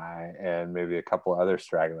Matt and I and maybe a couple of other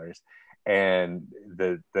stragglers. And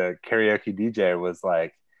the karaoke DJ was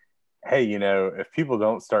like, hey, if people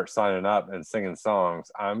don't start signing up and singing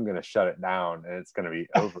songs, I'm going to shut it down and it's going to be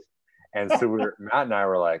over. And so Matt and I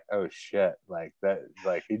were like, oh shit, like that,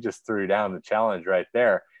 like he just threw down the challenge right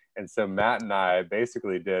there. And so Matt and I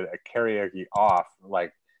basically did a karaoke off,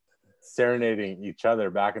 like serenading each other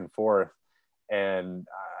back and forth. And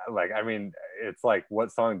it's like,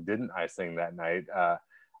 what song didn't I sing that night?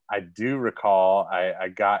 I do recall I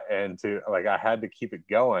got into, like, I had to keep it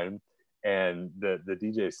going. And the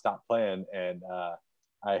DJ stopped playing, and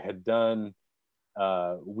I had done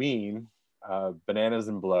Ween, Bananas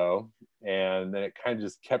and Blow, and then it kind of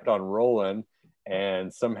just kept on rolling,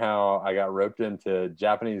 and somehow I got roped into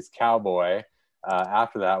Japanese Cowboy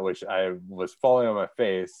after that, which I was falling on my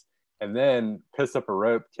face, and then Piss Up a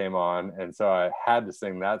Rope came on, and so I had to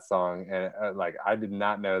sing that song, and I did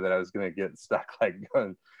not know that I was going to get stuck like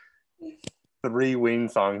going 3 Ween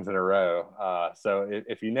songs in a row. So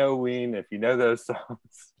if you know Ween, if you know those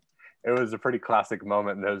songs, it was a pretty classic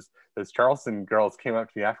moment. And those Charleston girls came up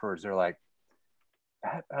to me afterwards. They're like,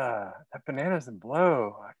 that Bananas and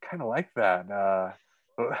Blow, I kind of like that.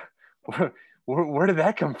 Where did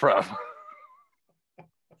that come from?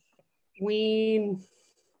 Ween.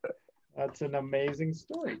 That's an amazing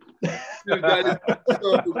story. Dude, that is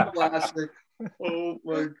so classic. Oh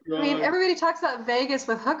my god. I mean, everybody talks about Vegas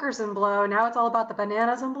with hookers and blow. Now it's all about the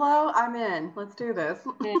bananas and blow. I'm in. Let's do this.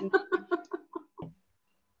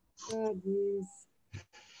 Oh, geez.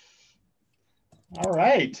 All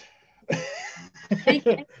right.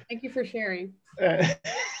 Thank you for sharing.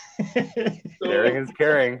 Sharing is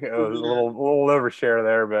caring. It was a little overshare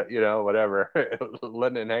there, but whatever.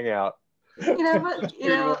 Letting it hang out.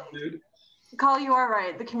 Call, you are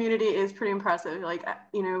right. The community is pretty impressive. Like,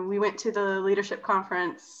 we went to the leadership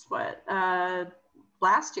conference,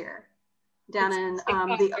 last year down in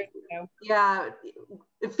yeah,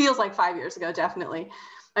 it feels like 5 years ago, definitely.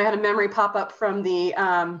 I had a memory pop up from the,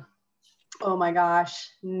 oh my gosh,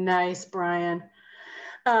 nice, Brian.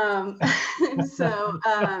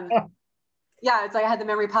 Yeah, it's like I had the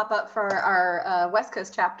memory pop up for our West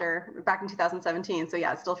Coast chapter back in 2017. So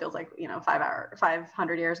yeah, it still feels like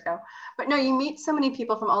 500 years ago. But no, you meet so many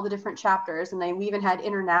people from all the different chapters, and we even had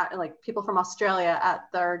people from Australia at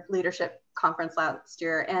their leadership conference last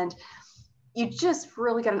year, and you just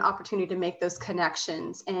really get an opportunity to make those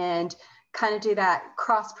connections and kind of do that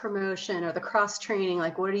cross promotion or the cross training.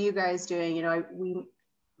 Like, what are you guys doing?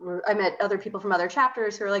 I met other people from other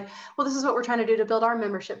chapters who are like, well, this is what we're trying to do to build our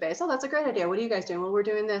membership base. Oh, that's a great idea. What are you guys doing? Well, we're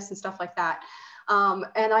doing this and stuff like that.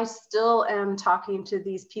 And I still am talking to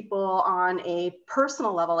these people on a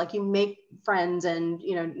personal level. Like, you make friends, and,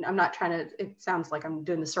 I'm not trying to, it sounds like I'm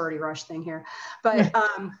doing the sorority rush thing here, but,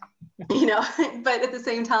 but at the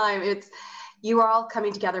same time, you are all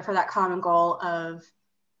coming together for that common goal of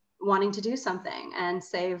wanting to do something and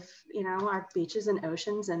save, our beaches and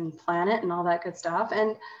oceans and planet and all that good stuff.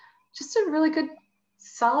 And just a really good,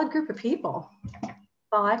 solid group of people. That's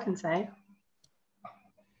all I can say.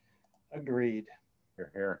 Agreed.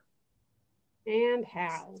 Here. And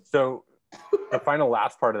how? So the final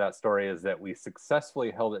last part of that story is that we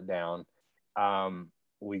successfully held it down.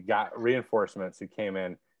 We got reinforcements who came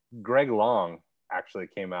in. Greg Long actually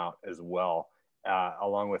came out as well,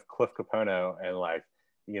 along with Cliff Capono, and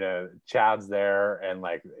Chad's there, and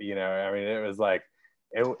it was like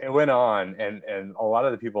it went on, and a lot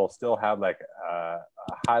of the people still had a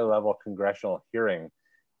high level congressional hearing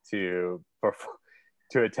to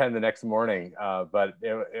attend the next morning, but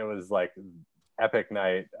it was like epic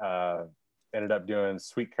night. Ended up doing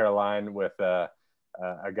Sweet Caroline with a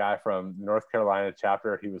guy from North Carolina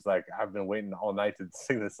chapter. He was like, I've been waiting all night to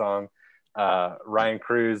sing this song. Ryan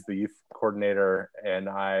Cruz, the youth coordinator, and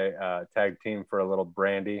I tag team for a little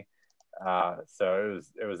brandy. So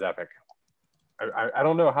it was epic. I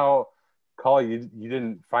don't know how, Call, you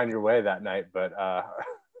didn't find your way that night, but I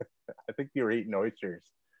think you were eating oysters.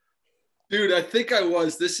 Dude, I think I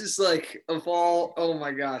was. This is like of all, oh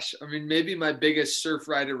my gosh. I mean, maybe my biggest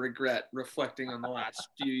Surfrider regret reflecting on the last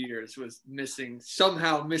few years was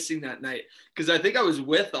somehow missing that night. Because I think I was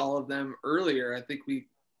with all of them earlier. I think we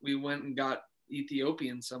went and got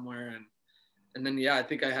Ethiopian somewhere and then yeah, I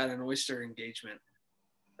think I had an oyster engagement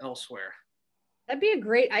elsewhere. That'd be a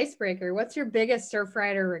great icebreaker. What's your biggest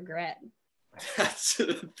Surfrider regret? That's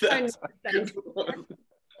a good one.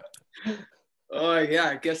 Oh yeah,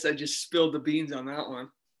 I guess I just spilled the beans on that one.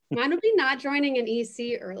 Mine would be not joining an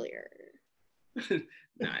EC earlier.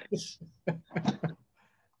 Nice.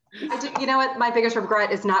 You know what? My biggest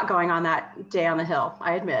regret is not going on that day on the hill.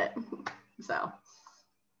 I admit. So.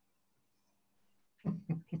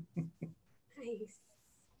 Nice.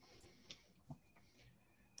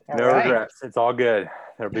 No regrets. It's all good.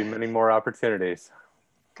 There'll be many more opportunities.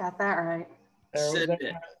 Got that right.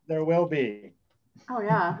 There will be. Oh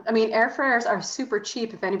yeah. I mean, airfares are super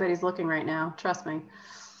cheap if anybody's looking right now. Trust me.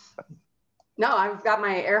 No, I've got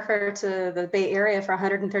my airfare to the Bay Area for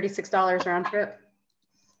 $136 round trip.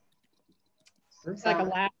 It's like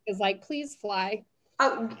Alaska's like, please fly.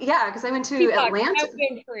 Oh yeah, because I went to Atlanta.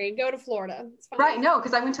 Free. Go to Florida. It's fine. Right, no,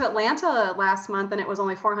 because I went to Atlanta last month and it was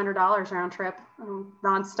only $400 round trip,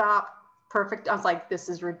 nonstop. Perfect. I was like, this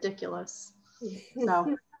is ridiculous.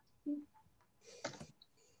 So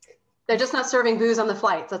they're just not serving booze on the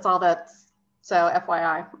flights. That's all that's. So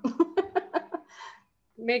FYI.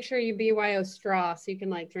 Make sure you BYO straw so you can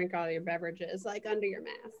like drink all your beverages like under your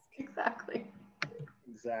mask. Exactly.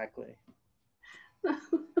 I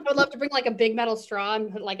would love to bring like a big metal straw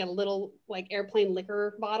and put like a little like airplane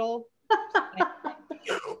liquor bottle.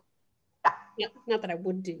 Yeah, not that I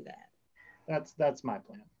would do that. That's my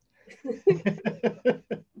plan.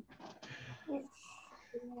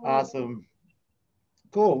 Awesome.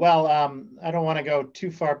 Cool. Well, I don't want to go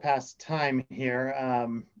too far past time here,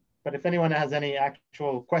 but if anyone has any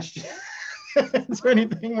actual questions or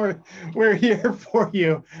anything, we're here for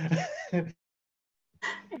you.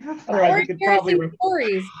 Otherwise, we could probably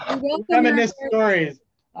stories. Reminisce stories.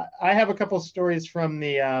 I have a couple stories from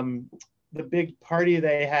the big party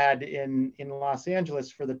they had in Los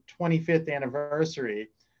Angeles for the 25th anniversary,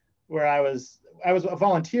 where I was a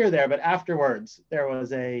volunteer there, but afterwards there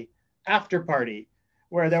was a after party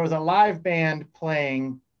where there was a live band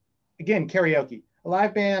playing, again, karaoke, a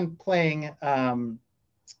live band playing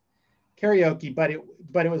karaoke, but it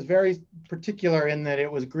was very particular in that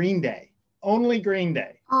it was Green Day. Only Green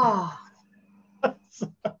Day. Oh. Just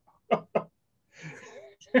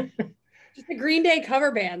a Green Day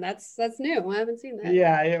cover band. That's new. I haven't seen that.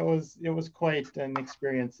 Yeah, it was quite an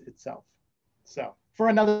experience itself. So for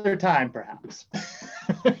another time, perhaps.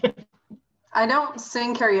 I don't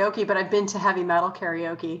sing karaoke, but I've been to heavy metal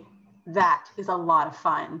karaoke. That is a lot of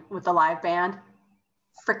fun with the live band.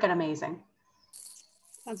 Freaking amazing.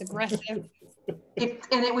 Sounds aggressive. And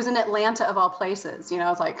it was in Atlanta of all places. You know, I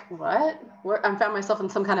was like, what? I found myself in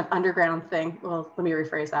some kind of underground thing. Well, let me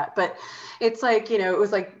rephrase that. But it's like, you know, it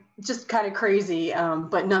was like just kind of crazy.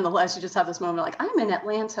 But nonetheless, you just have this moment like, I'm in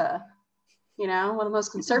Atlanta, you know, one of the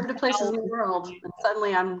most conservative places in the world. And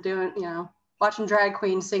suddenly I'm doing, you know, watching drag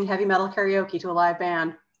queens sing heavy metal karaoke to a live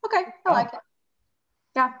band. Okay, I like it.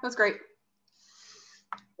 Yeah, that's great.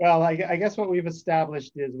 Well, I guess what we've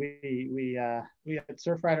established is we at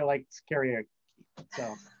Surfrider likes karaoke,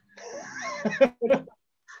 so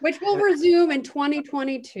which will resume in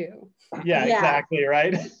 2022. Yeah, exactly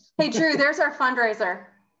right. Hey, Drew, there's our fundraiser.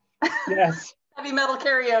 Yes. Heavy metal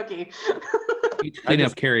karaoke. Clean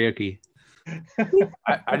up karaoke.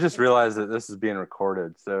 I just realized that this is being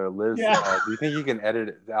recorded. So Liz, do you think you can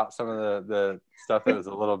edit out some of the stuff that was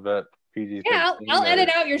a little bit PG? Yeah, I'll edit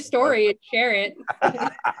out your story and share it.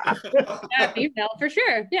 Email for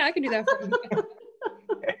sure. Yeah, I can do that for you.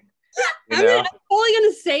 I'm only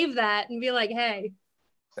gonna save that and be like, hey.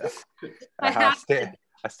 I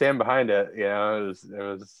stand behind it. You know, it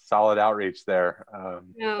was solid outreach there.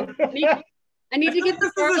 No, I need to get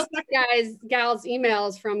the gals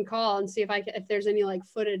emails from Call and see if there's any like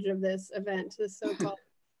footage of this event, this so-called.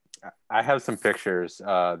 I have some pictures.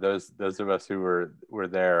 Those of us who were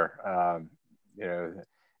there, you know,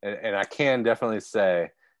 and I can definitely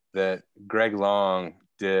say that Greg Long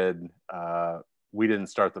did. We Didn't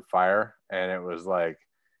Start the Fire, and it was like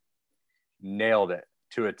nailed it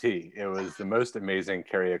to a T. It was the most amazing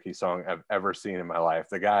karaoke song I've ever seen in my life.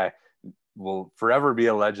 The guy will forever be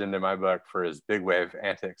a legend in my book for his big wave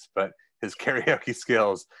antics, but his karaoke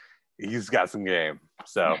skills, he's got some game.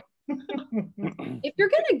 So if you're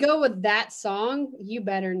gonna go with that song, you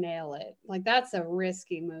better nail it. Like that's a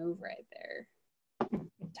risky move right there.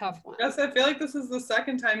 Tough one. Yes, I feel like this is the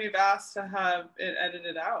second time you've asked to have it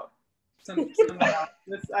edited out. I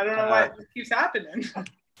don't know why this keeps happening.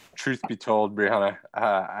 Truth be told, Brianna,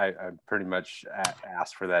 I pretty much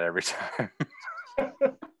ask for that every time.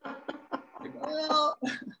 Well,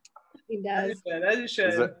 He does. as you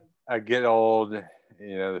should. As I get old,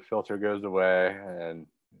 you know, the filter goes away, and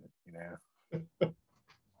you know.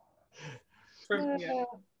 Yeah.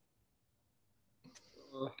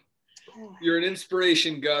 You're an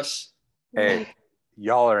inspiration, Gus. Hey,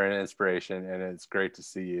 y'all are an inspiration, and it's great to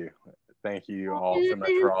see you. Thank you all so much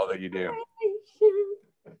for all that you do.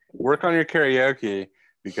 Work on your karaoke,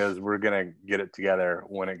 because we're gonna get it together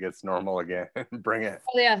when it gets normal again. Bring it.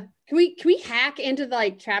 Oh yeah. Can we hack into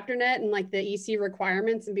like ChapterNet and like the EC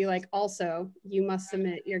requirements and be like, also you must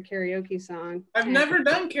submit your karaoke song? I've never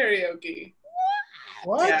done karaoke.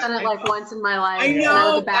 What? I've done it like once in my life. I and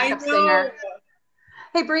I was a backup know. singer.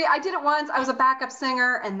 Hey Brie, I did it once. I was a backup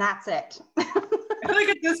singer, and that's it. I feel like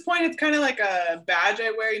at this point it's kind of like a badge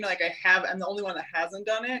I wear, you know, like I'm the only one that hasn't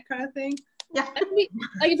done it kind of thing. Yeah.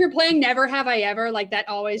 Like if you're playing Never Have I Ever, like that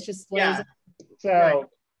always just flows. Yeah. So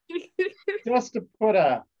just to put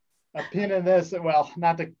a pin in this, well,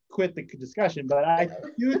 not to quit the discussion, but I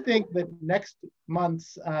do think that next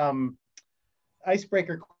month's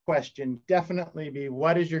icebreaker question definitely be,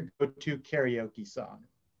 what is your go-to karaoke song?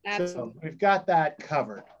 Absolutely. So we've got that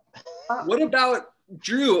covered. What about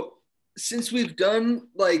Drew? Since we've done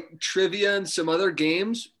like trivia and some other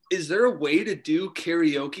games, is there a way to do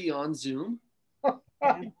karaoke on Zoom?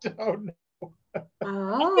 I don't know.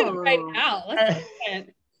 Oh. Right now. Let's do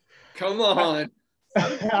it. Come on.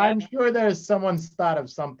 I'm sure there's someone's thought of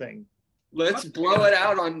something. Let's blow it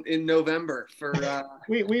out in November for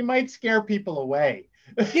We might scare people away.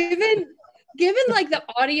 Given like the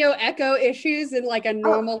audio echo issues in like a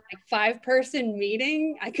normal like 5-person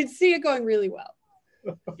meeting, I could see it going really well.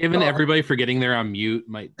 Given everybody forgetting they're on mute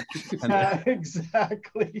might.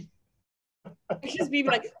 Exactly. It's just be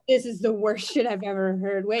like, this is the worst shit I've ever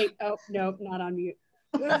heard. Wait, oh no, not on mute.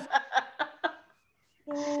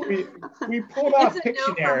 We pulled off It's a no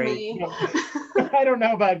from Pictionary. me. I don't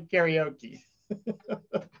know about karaoke.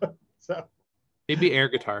 So Maybe air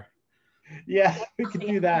guitar. yeah, we could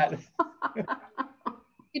do that.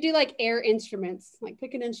 You do like air instruments, like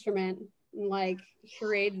pick an instrument and like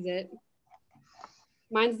charades it.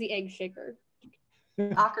 Mine's the egg shaker.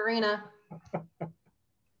 Ocarina.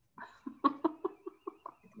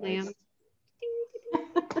 Lamb.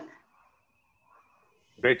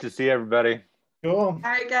 Great to see everybody. Cool. All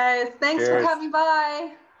right, guys. Thanks for Cheers. coming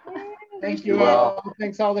by. Thank you Well. all.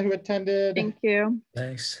 Thanks all who attended. Thank you.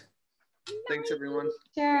 Thanks. Thanks everyone.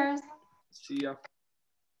 Cheers. See ya.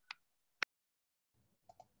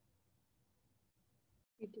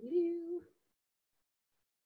 Do-do-do.